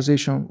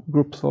renormalization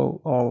group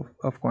flow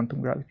of quantum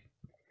gravity.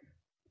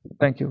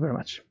 Thank you very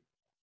much.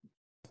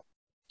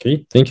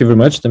 Okay, thank you very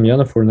much,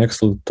 Damiano, for an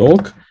excellent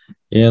talk.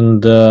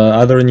 And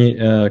are there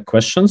any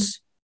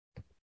questions?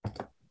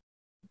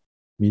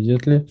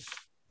 Immediately.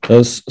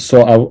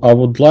 So I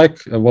would like,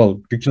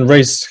 well, you can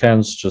raise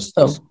hands just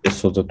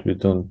so that we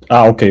don't.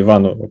 Okay,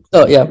 Vano.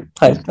 Oh, yeah.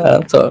 Hi.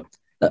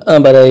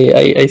 But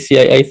I see,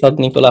 I thought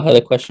Nicola had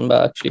a question,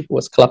 but actually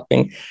was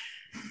clapping.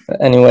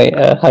 Anyway,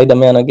 hi,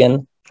 Damiano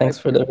again. Thanks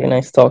for the very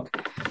nice talk.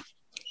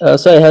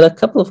 So I had a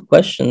couple of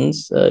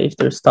questions, if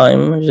there's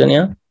time,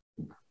 Zhenya.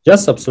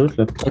 Yes,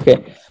 absolutely.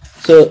 Okay.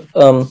 So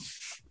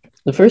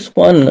the first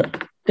one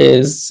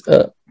is,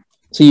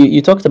 so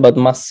you talked about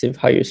massive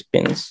higher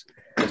spins.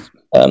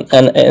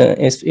 And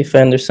if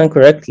I understand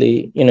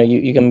correctly,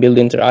 you can build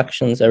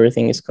interactions,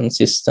 everything is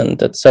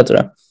consistent,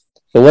 etc.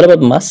 But what about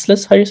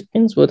massless higher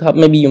spins?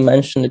 Maybe you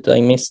mentioned it, I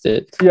missed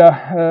it.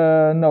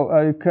 Yeah, no,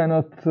 I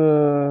cannot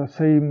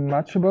say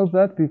much about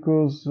that,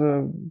 because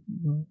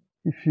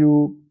if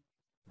you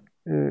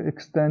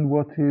extend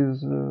what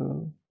is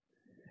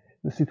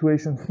the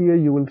situation here,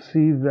 you will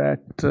see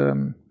that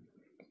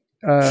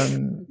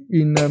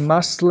in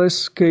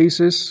massless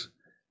cases,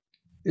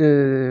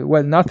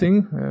 well,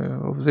 nothing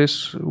of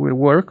this will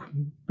work,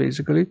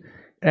 basically.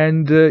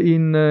 And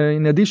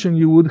in addition,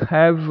 you would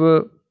have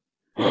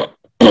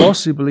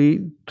possibly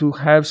to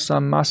have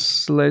some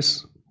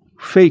massless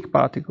fake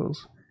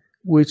particles,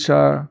 which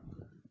are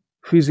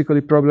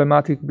physically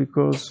problematic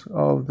because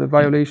of the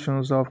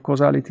violations of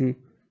causality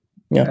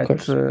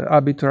at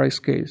arbitrary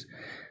scales.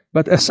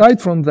 But aside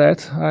from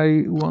that,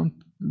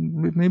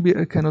 maybe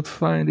I cannot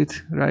find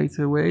it right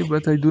away,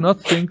 but I do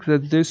not think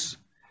that this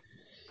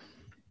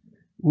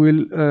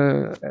will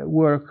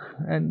work,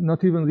 and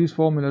not even these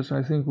formulas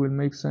I think will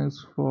make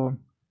sense for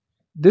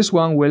this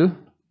one. Will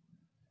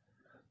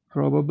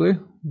probably,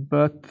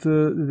 but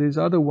this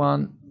other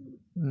one,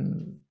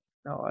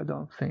 no, I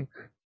don't think.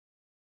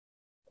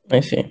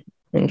 I see.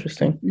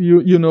 Interesting.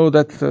 You know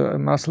that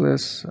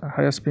massless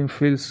higher spin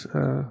fields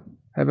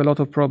have a lot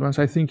of problems.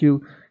 I think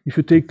if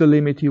you take the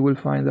limit, you will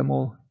find them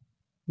all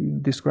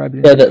described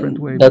in a different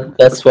way.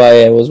 That's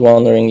why I was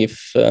wondering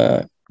if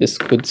this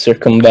could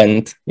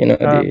circumvent,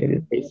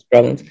 these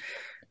problems.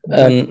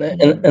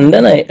 And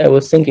then I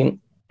was thinking,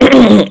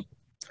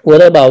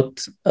 what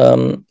about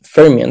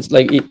fermions?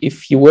 Like,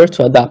 if you were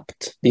to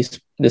adapt this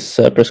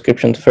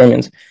prescription to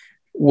fermions,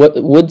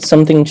 would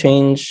something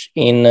change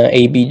in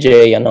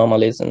ABJ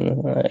anomalies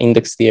and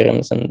index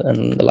theorems and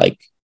the like?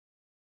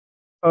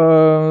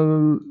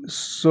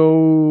 So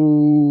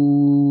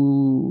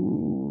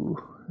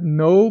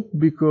no,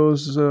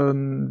 because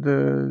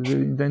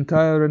the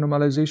entire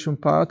renormalization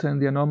part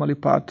and the anomaly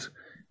part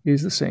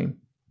is the same.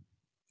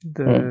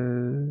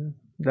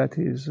 That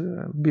is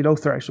below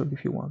threshold,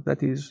 if you want.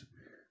 That is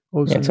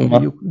also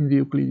in the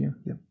Euclidean.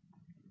 Yeah.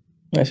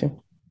 I see.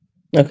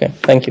 Okay,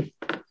 thank you.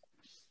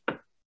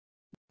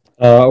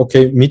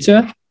 Okay,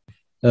 Mitya,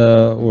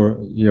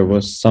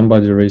 was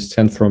somebody raised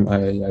hand from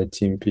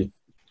ITMP?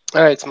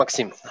 It's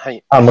Maxim.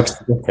 Hi.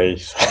 Maxim. Okay.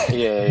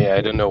 Yeah.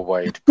 I don't know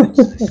why it puts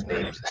this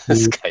name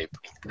Skype.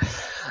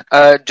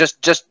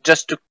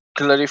 Just to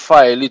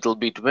clarify a little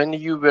bit, when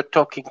you were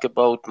talking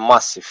about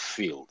massive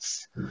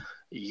fields,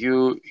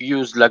 you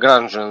use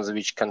Lagrangians,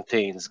 which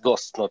contains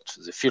ghosts, not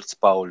the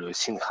Fierz-Pauli or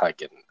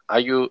Sinhagen.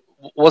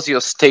 Was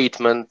your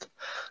statement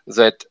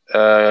that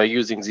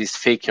using this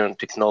Fakeon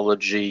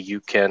technology, you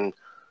can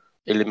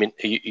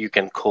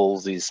call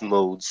these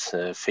modes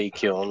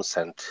Fakeons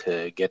and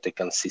get a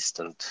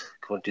consistent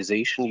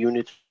quantization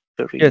unitary?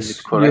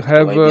 Yes, you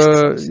have.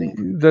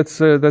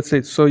 That's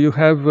it. So you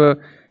have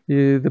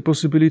the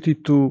possibility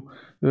to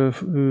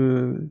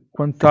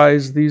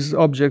quantize these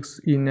objects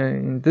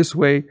in this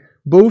way,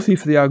 both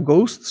if they are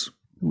ghosts,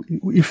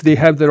 if they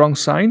have the wrong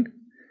sign,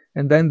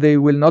 and then they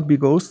will not be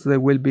ghosts, they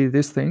will be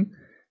this thing,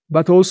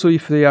 but also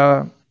if they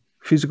are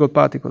physical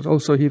particles,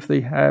 also if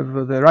they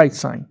have the right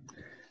sign.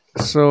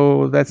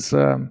 So that's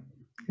a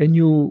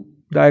new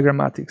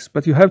diagrammatics,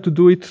 but you have to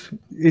do it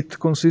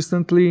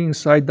consistently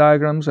inside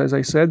diagrams, as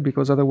I said,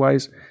 because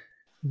otherwise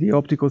the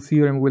optical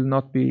theorem will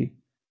not be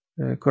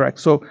correct.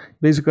 So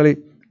basically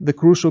the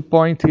crucial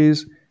point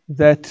is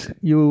that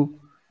you,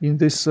 in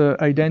this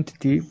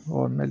identity,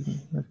 or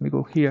let me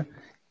go here,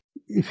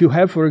 if you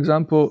have, for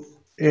example,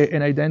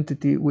 an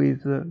identity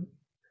with,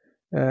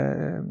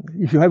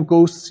 if you have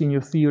ghosts in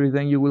your theory,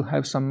 then you will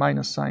have some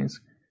minus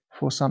signs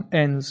for some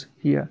n's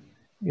here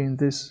in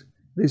this.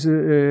 This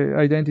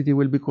identity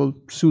will be called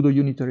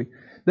pseudo-unitary.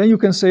 Then you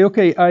can say,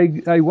 okay,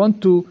 I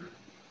want to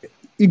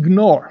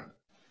ignore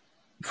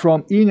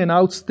from in and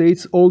out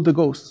states all the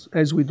ghosts,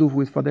 as we do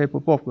with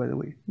Faddeev-Popov, by the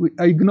way.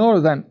 I ignore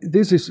them.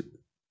 This is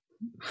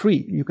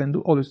free. You can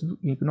always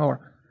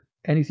ignore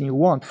anything you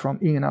want from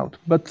in and out,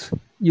 but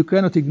you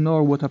cannot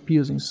ignore what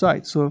appears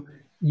inside. So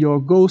your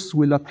ghosts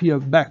will appear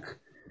back.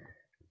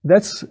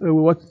 That's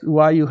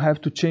why you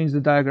have to change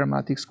the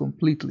diagrammatics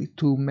completely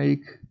to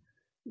make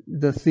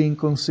the thing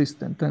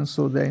consistent. And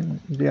so then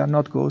they are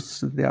not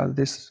ghosts, they are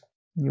this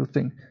new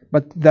thing.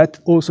 But that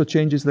also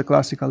changes the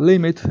classical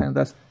limit, and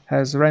that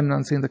has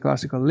remnants in the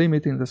classical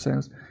limit, in the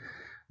sense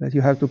that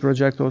you have to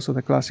project also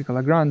the classical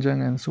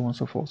Lagrangian and so on and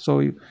so forth.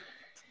 So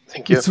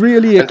it's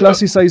really a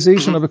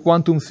classicization of a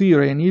quantum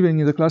theory, and even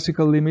in the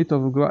classical limit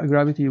of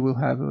gravity you will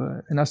have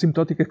an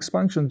asymptotic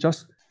expansion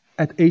just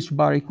at h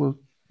bar equals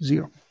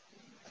 0.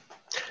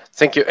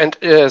 Thank you. And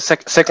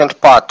second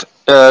part,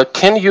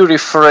 can you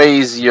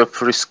rephrase your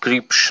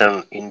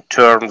prescription in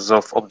terms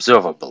of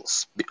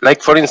observables?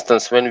 Like, for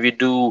instance, when we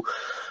do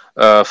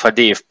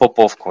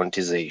Faddeev-Popov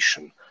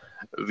quantization,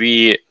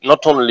 we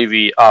not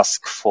only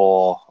ask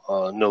for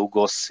no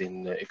ghosts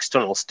in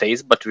external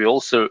states, but we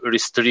also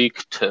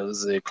restrict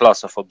the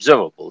class of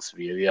observables.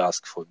 We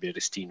ask for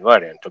Beresty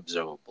invariant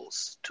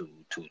observables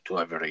to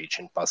average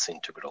in path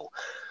integral.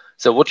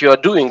 So what you are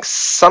doing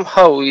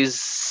somehow is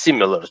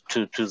similar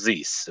to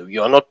this. So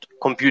you are not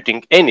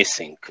computing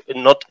anything,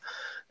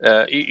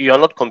 you are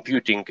not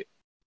computing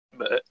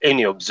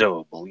any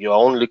observable. You are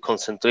only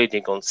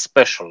concentrating on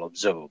special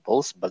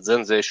observables, but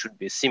then there should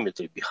be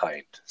symmetry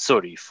behind.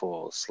 Sorry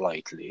for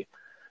slightly,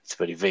 it's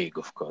very vague,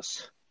 of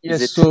course.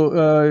 Yes, so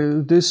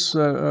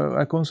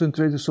I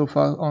concentrated so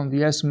far on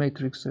the S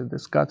matrix, the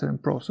scattering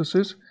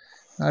processes.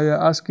 I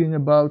am asking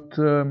about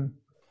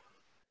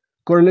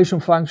correlation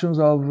functions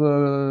of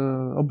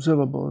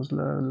observables.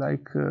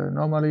 Like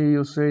normally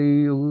you say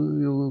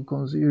you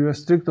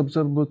restrict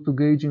observables to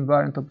gauge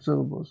invariant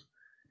observables.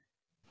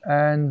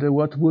 And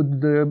what would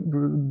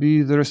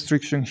be the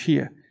restriction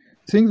here?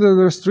 I think the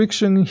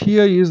restriction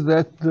here is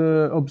that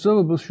the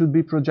observables should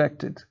be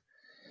projected.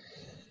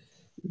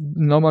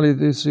 Normally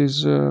this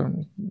is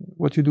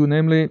what you do,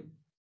 namely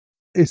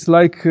it's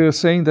like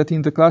saying that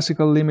in the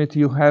classical limit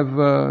you have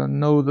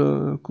not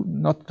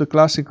the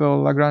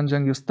classical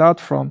Lagrangian you start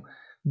from,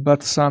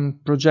 but some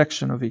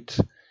projection of it.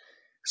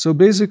 So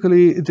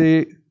basically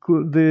the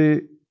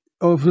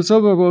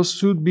observables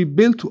should be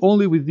built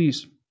only with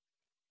these,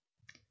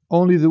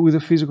 only with the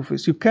physical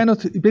phase. You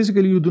cannot,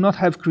 basically you do not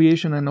have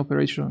creation and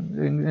operation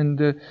and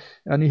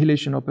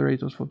annihilation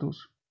operators for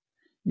those.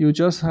 You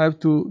just have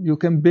to, you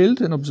can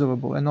build an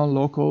observable, a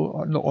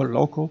non-local or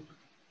local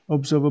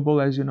observable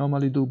as you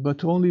normally do,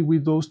 but only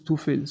with those two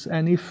fields.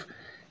 And if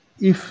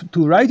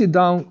to write it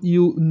down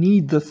you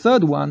need the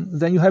third one,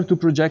 then you have to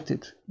project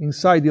it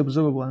inside the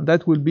observable, and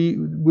that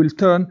will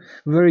turn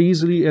very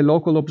easily a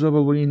local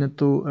observable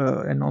into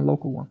a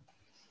non-local one.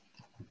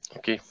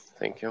 Okay,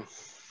 thank you.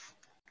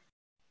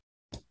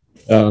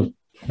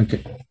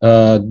 Okay,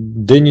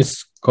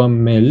 Denis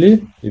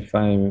Comelli, if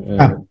I'm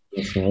wrong,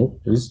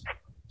 please.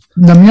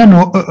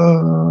 Damiano,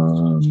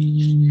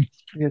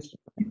 yes.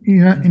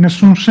 In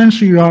some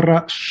sense, you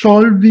are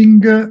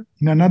solving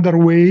in another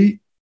way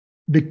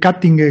the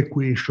cutting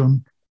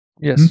equation.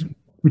 Yes.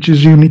 Which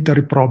is a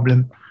unitary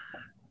problem.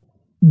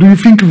 Do you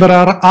think there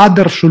are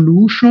other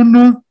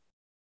solutions,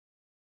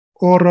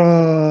 or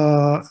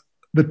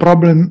the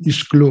problem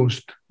is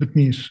closed? That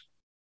means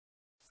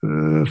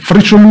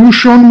free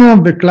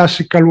solution, the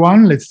classical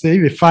one, let's say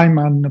the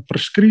Feynman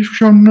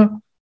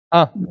prescription.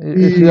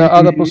 If there are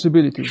other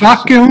possibilities.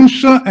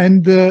 Fakeons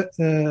and the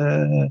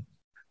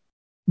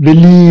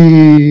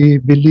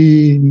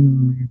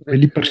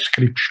Lee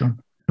prescription.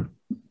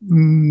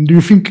 Do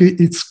you think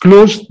it's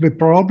closed the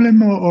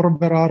problem, or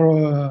there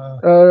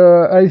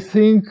are? I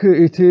think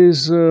it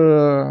is.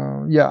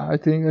 Yeah, I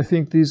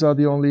think these are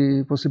the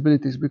only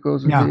possibilities,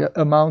 because they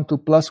amount to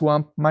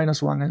 +1,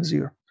 -1, and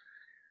 0.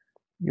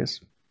 Yes,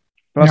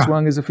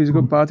 +1 is a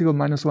physical particle,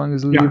 -1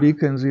 is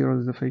Lee-Wick, and 0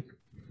 is the fake.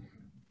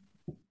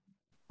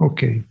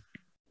 Okay,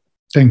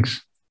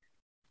 thanks.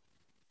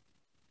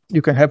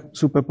 You can have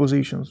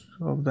superpositions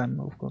of them,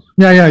 of course.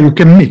 Yeah, you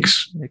can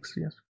mix. Mix,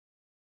 yes.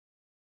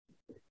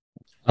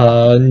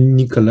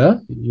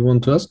 Nicolas, you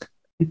want to ask?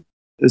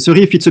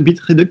 Sorry if it's a bit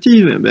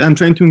reductive, I'm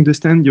trying to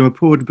understand your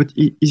approach, but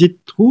is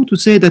it true to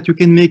say that you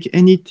can make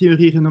any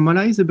theory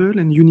renormalizable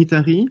and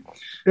unitary?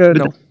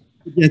 No.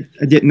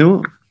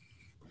 No?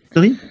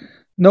 Sorry?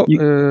 No.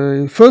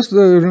 First,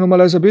 the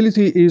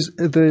renormalizability is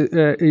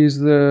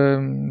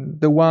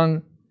the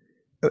one.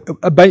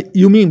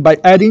 You mean by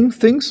adding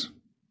things?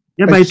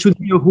 Yeah, by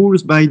choosing your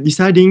rules, by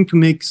deciding to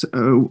make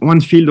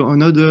one field or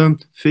another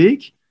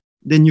fake,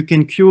 then you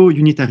can cure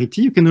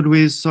unitarity. You can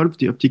always solve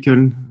the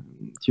optical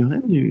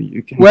theorem.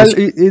 You can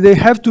they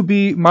have to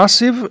be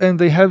massive, and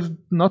they have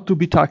not to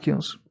be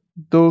tachyons.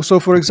 So,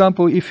 for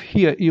example, if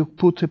here you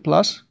put a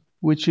plus,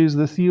 which is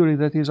the theory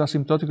that is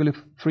asymptotically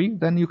free,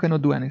 then you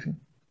cannot do anything.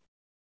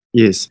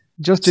 Yes.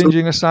 Just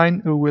changing a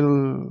sign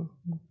will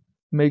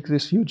make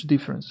this huge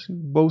difference,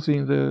 both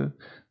in the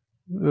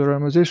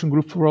renormalization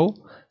group role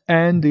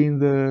and in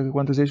the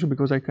quantization,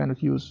 because I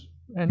cannot use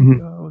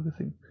any of the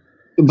thing.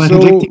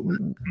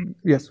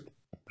 Yes.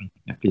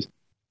 Yeah, please.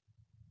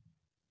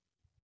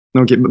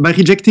 Okay, but by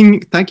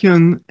rejecting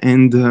tachyon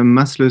and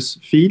massless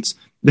fields,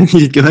 then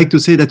is it correct to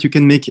say that you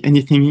can make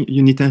anything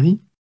unitary?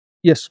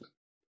 Yes.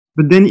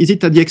 But then is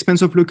it at the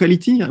expense of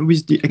locality?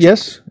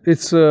 Yes,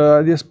 it's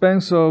at the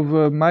expense of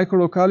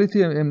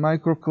micro-locality and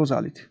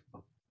micro-causality.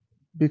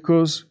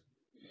 Because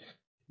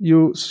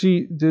you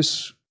see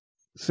this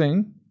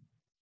thing,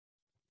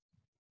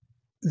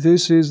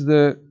 this is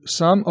the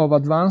sum of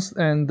advanced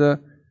and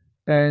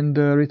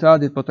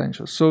retarded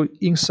potentials. So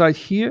inside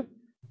here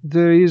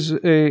there is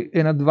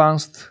an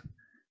advanced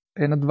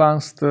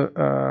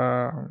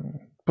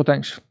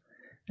potential,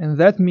 and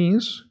that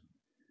means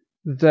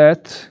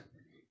that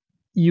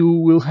you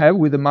will have,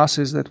 with the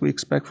masses that we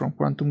expect from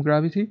quantum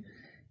gravity,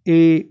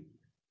 a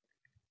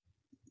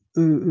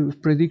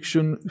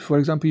prediction. For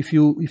example, if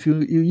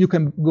you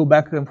can go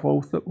back and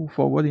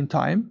forward in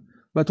time,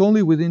 but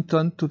only within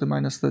 10 to the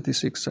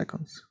 -36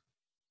 seconds.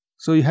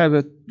 So you have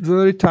a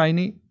very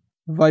tiny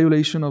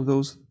violation of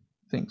those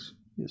things.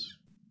 Yes.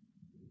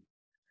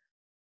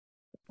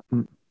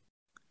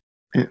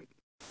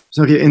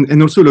 Sorry,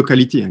 and also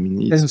locality. I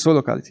mean, and also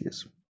locality.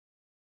 Yes.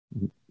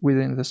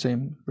 within the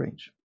same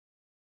range.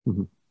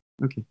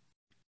 Okay.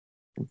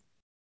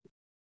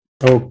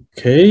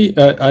 Okay,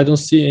 I don't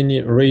see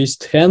any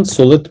raised hands,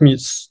 so let me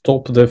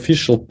stop the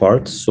official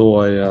part. So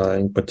I,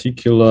 in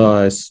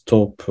particular, I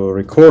stop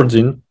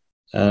recording.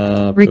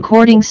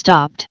 Recording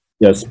stopped.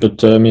 Yes,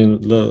 but I mean,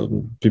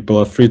 people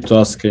are free to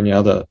ask any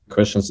other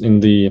questions in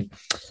the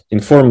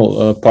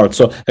informal part.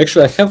 So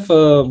actually, I have,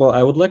 well,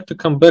 I would like to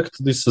come back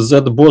to this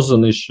Z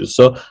boson issue.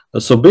 So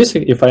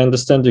basically, if I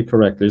understand you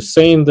correctly, you're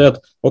saying that,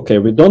 okay,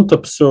 we don't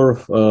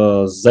observe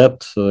Z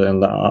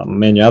and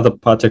many other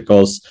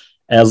particles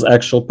as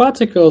actual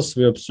particles.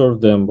 We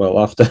observe them, well,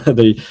 after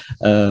they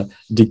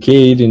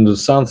decayed into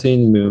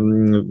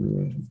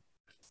something.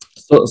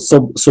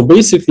 So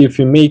basically, if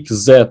you make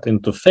Z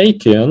into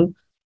Fakeon,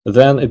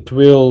 then it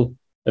will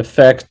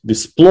affect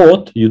this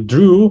plot you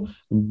drew,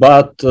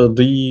 but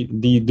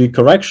the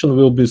correction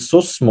will be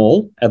so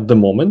small at the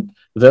moment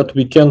that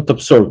we can't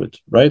observe it,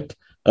 right?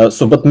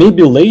 But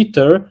maybe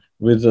later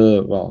with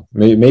well,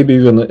 maybe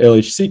even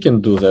LHC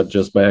can do that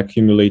just by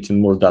accumulating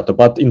more data.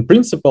 But in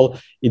principle,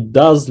 it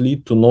does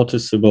lead to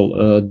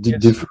noticeable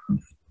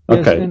difference.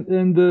 Okay. Yes,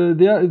 and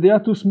they are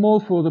too small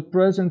for the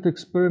present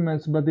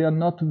experiments, but they are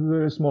not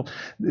very small.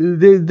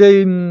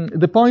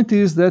 The point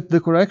is that the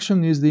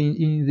correction is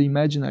in the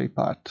imaginary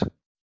part.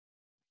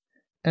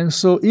 And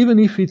so even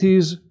if it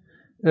is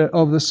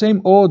of the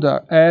same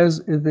order as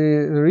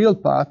the real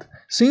part,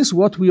 since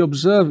what we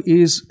observe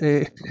is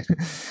a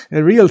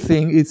real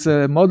thing, it's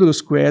a modulus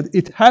squared,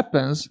 it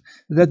happens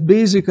that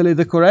basically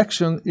the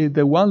correction,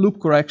 the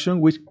one-loop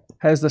correction, which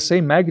has the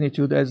same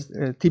magnitude as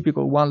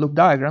typical one-loop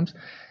diagrams,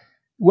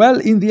 well,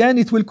 in the end,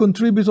 it will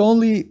contribute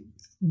only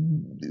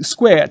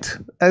squared.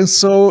 And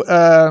so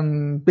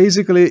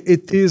basically,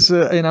 it is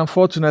an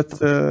unfortunate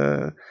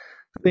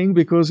thing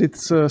because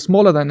it's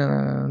smaller than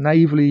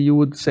naively you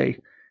would say.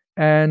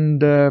 And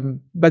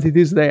but it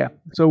is there.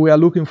 So we are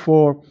looking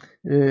for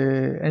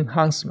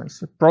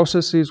enhancements,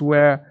 processes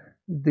where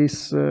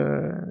this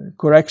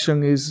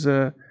correction is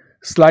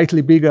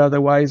slightly bigger.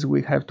 Otherwise,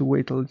 we have to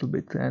wait a little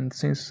bit. And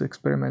since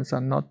experiments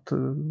are not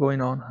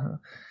going on,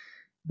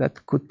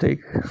 that could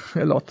take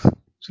a lot,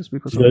 just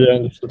because. Yeah, yeah,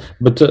 understood.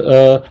 But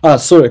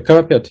sorry,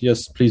 Karapet,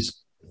 yes, please.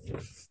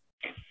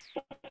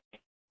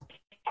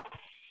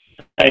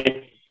 Hi.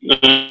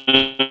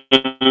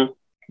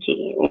 So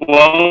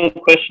one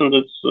question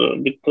that's a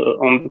bit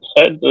on the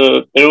side.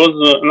 There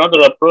was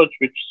another approach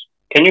which.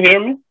 Can you hear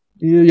me?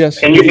 Yes.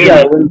 Can you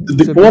hear me?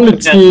 The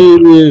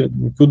quality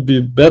could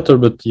be better,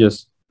 but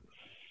yes.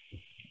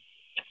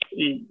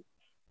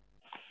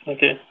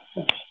 Okay.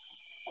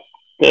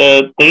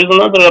 There is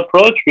another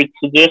approach which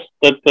suggests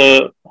that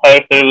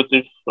higher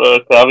derivative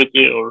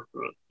gravity or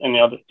any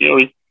other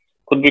theory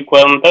could be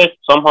quantized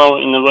somehow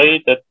in a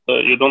way that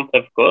you don't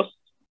have cost.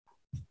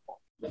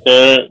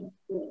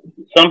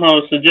 Somehow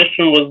a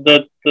suggestion was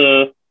that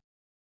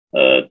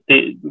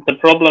the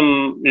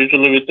problem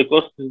usually with the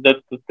cost is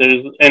that there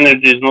is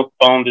energy is not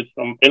bounded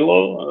from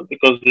below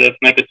because we have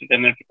negative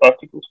energy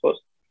particles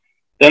cost.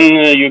 Then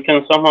you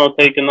can somehow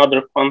take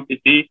another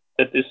quantity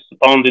that is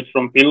bounded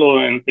from below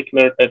and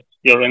declare that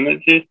your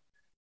energy.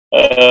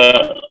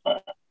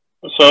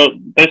 So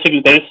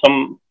basically there is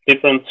some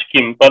different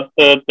scheme, but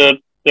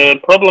the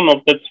problem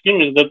of that scheme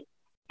is that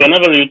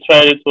whenever you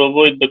try to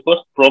avoid the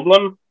cost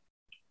problem,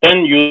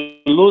 then you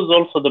lose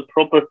also the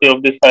property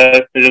of these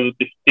higher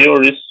derivative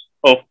theories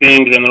of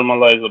being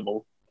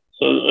renormalizable.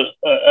 So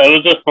I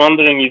was just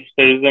wondering if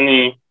there is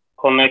any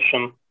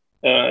connection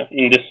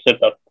in this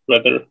setup,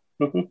 whether.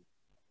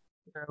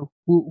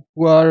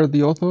 Who are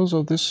the authors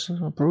of this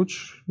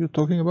approach you're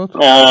talking about?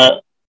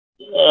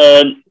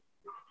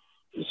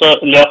 So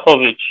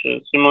Liachovich,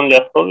 Simon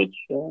Liachovich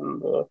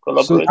and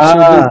collaborators.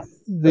 So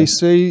they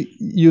say,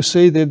 you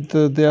say that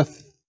their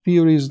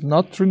theory is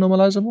not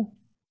renormalizable?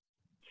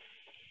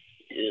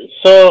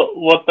 So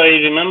what I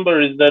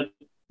remember is that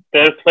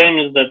their claim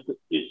is that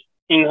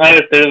in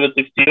higher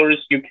derivative theories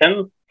you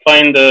can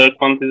find a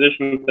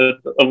quantization that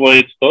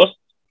avoids cost,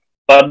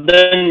 but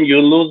then you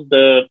lose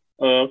the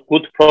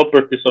good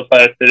properties of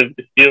higher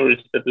derivative theories,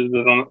 that is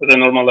the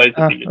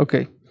renormalizability.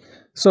 Okay.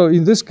 So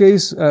in this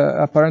case,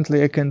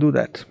 apparently I can do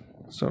that.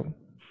 So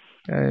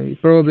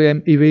probably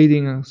I'm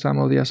evading some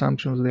of the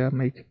assumptions they are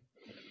making.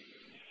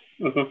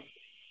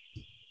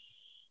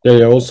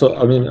 Yeah. Also,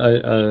 I mean,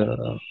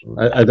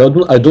 I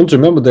don't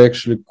remember they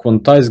actually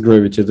quantize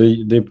gravity.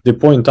 They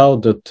point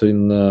out that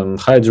in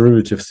high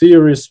derivative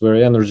theories, where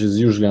energy is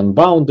usually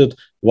unbounded,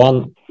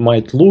 one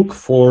might look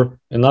for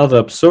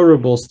another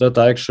observables that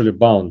are actually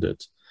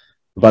bounded.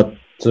 But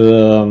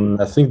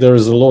I think there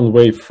is a long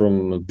way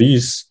from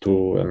these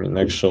to, I mean,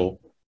 actual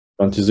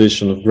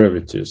quantization of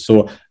gravity.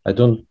 So I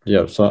don't,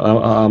 yeah, so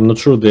I'm not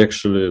sure they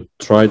actually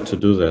tried to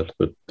do that,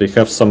 but they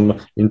have some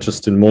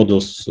interesting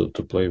models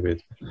to play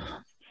with.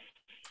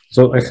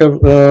 So I have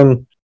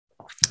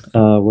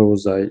Where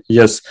was I?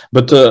 Yes,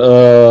 but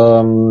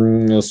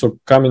so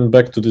coming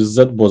back to this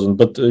Z boson,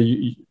 but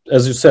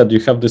as you said, you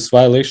have this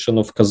violation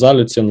of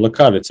causality and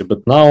locality,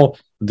 but now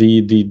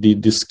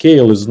the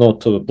scale is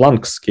not a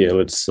Planck scale,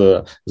 it's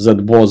Z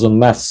boson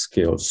mass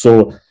scale.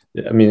 So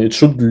I mean, it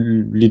should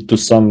lead to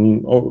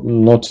some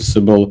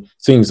noticeable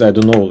things. I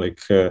don't know,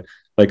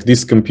 like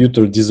this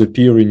computer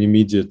disappearing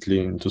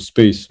immediately into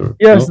space. Or,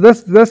 yes, no?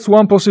 that's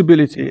one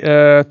possibility.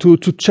 To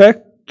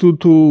check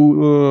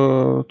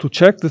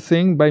the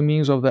thing by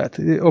means of that.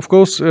 Of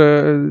course,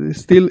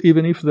 still,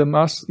 even if the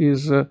mass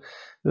is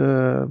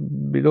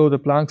below the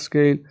Planck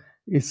scale,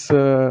 it's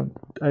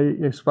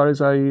as far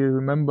as I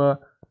remember,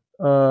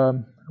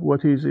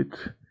 what is it?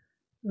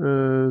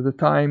 The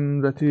time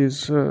that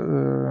is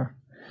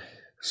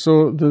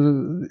so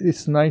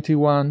it's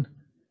 91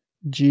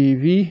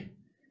 GeV,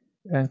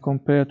 and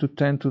compared to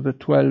 10 to the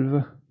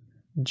 12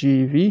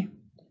 GeV.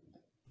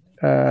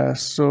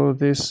 So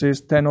this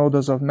is 10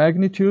 orders of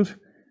magnitude.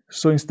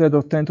 So instead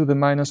of 10 to the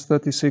minus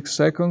 36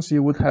 seconds,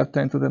 you would have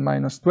 10 to the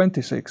minus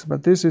 26.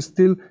 But this is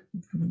still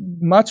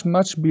much,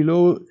 much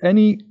below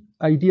any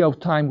idea of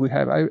time we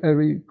have. I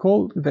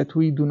recall that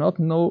we do not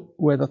know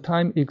whether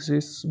time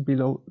exists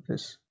below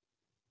this.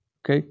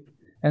 Okay?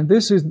 And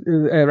this is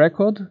a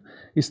record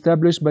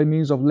established by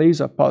means of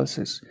laser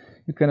pulses.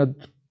 You cannot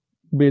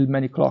build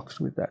many clocks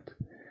with that.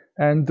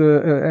 And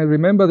I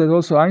remember that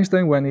also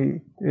Einstein, when he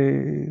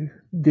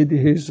did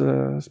his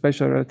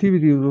special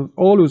relativity,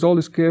 was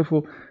always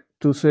careful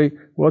to say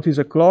what is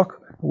a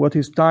clock, what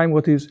is time,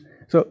 what is.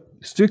 So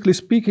strictly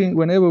speaking,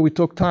 whenever we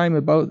talk time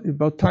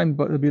about time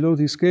below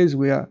these scales,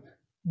 we are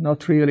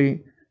not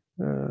really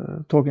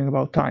talking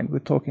about time. We're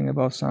talking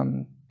about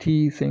some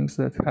T things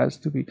that has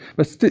to be.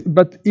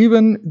 But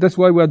even that's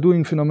why we are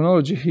doing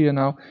phenomenology here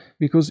now,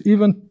 because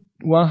even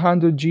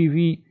 100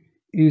 GeV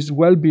is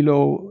well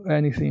below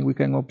anything we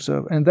can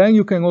observe. And then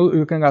you can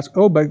ask,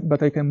 oh,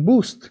 but I can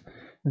boost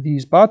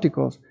these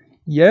particles.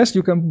 Yes,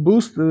 you can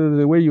boost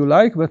the way you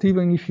like, but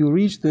even if you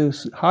reach the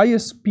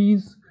highest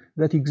speeds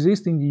that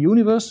exist in the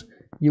universe,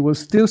 you will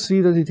still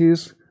see that it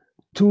is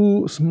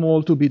too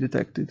small to be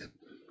detected.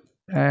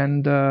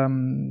 And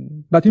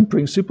but in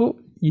principle,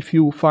 if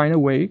you find a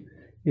way,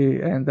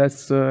 and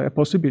that's a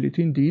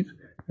possibility indeed,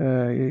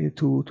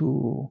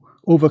 to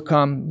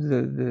overcome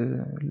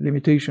the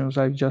limitations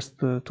I've just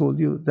told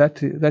you,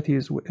 that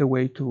is a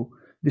way to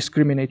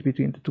discriminate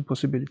between the two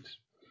possibilities.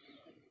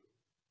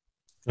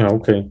 Yeah,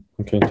 okay,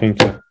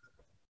 thank you.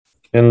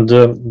 And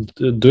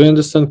do you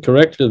understand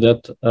correctly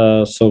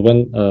that so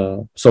when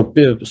so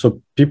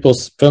people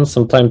spend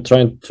some time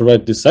trying to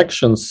write these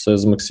actions,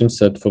 as Maxim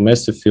said, for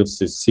massive fields,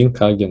 is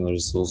Sinkhagen, or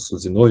is also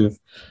Zinoviev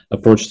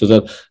approach to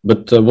that.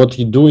 But what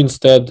you do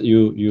instead,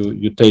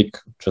 you take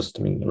just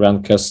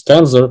rank as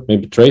tensor,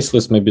 maybe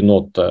traceless, maybe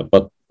not,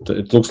 but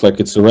it looks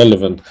like it's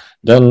irrelevant.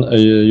 Then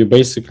you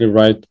basically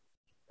write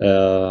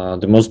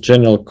the most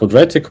general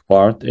quadratic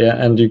part,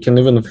 and you can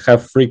even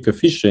have free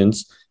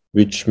coefficients,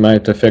 which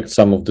might affect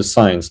some of the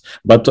signs.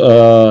 But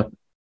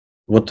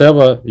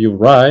whatever you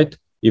write,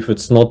 if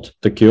it's not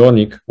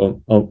tachyonic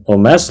or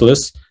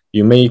massless,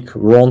 you make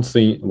wrong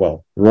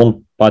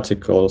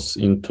particles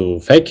into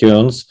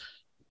Fakeons,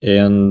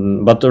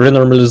 but the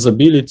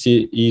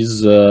renormalizability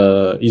is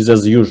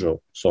as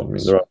usual. So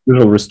there are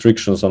usual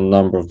restrictions on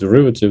number of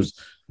derivatives.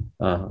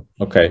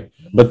 Okay,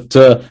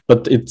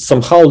 but it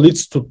somehow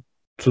leads to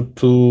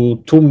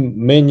too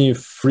many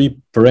free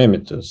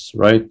parameters,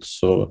 right?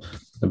 So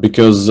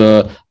because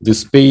the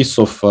space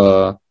of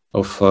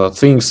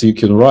things you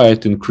can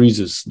write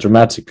increases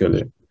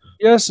dramatically.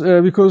 Yes,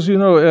 because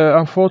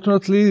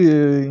unfortunately,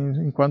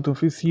 in quantum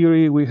field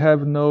theory, we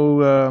have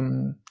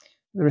no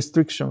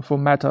restriction for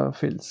matter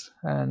fields,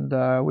 and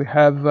we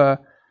have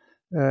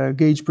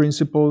gauge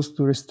principles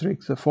to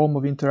restrict the form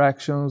of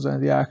interactions and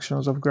the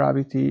actions of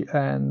gravity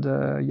and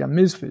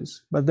Yang-Mills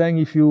fields. But then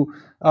if you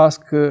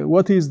ask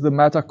what is the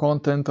matter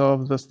content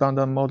of the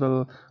standard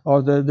model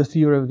or the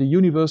theory of the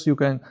universe, you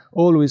can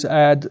always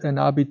add an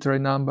arbitrary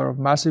number of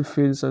massive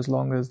fields as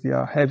long as they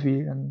are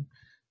heavy and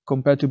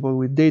compatible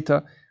with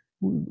data.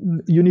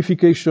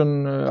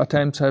 Unification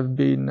attempts have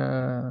been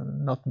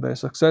not very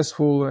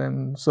successful,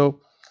 and so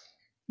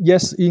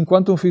yes, in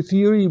quantum field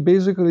theory,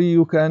 basically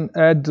you can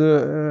add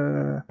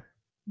a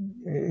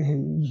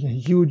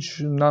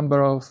huge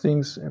number of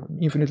things,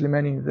 infinitely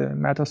many in the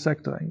matter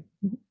sector.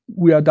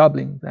 We are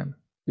doubling them,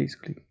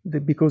 basically,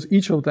 because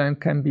each of them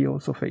can be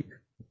also fake.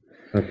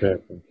 Okay.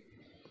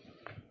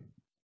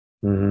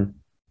 Mm-hmm.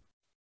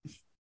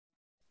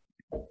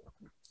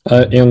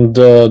 And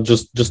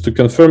just to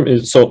confirm,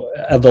 so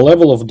at the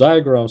level of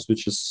diagrams,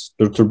 which is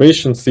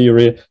perturbation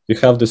theory, you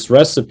have this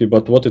recipe,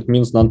 but what it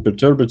means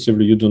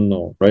non-perturbatively, you don't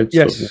know, right?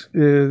 Yes,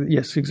 so,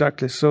 yes,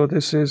 exactly. So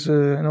this is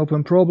an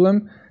open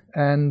problem,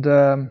 and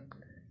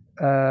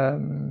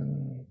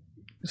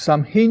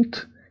some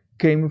hint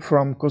came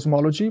from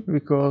cosmology,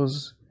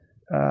 because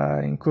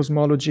in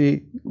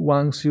cosmology,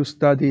 once you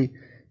study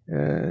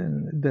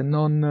the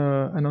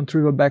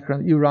non-trivial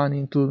background, you run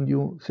into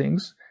new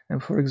things.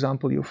 And for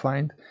example, you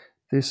find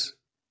this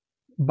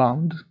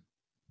bound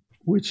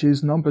which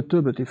is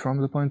non-perturbative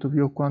from the point of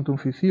view of quantum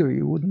field theory.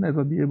 You would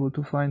never be able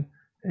to find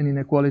an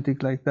inequality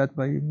like that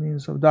by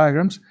means of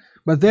diagrams.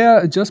 But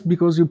there, just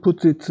because you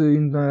put it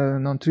in a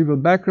non-trivial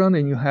background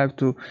and you have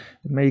to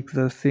make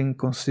the thing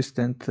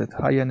consistent at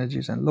high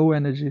energies and low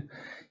energy,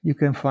 you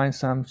can find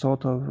some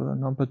sort of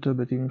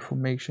non-perturbative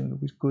information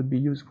which could be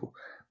useful.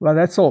 Well,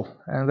 that's all,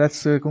 and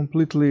that's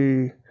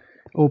completely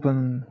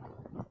open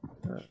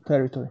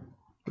territory.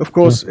 Of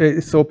course,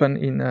 it's open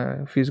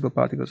in physical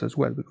particles as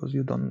well, because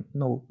you don't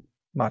know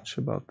much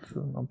about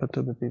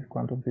non-perturbative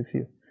quantum field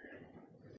theory.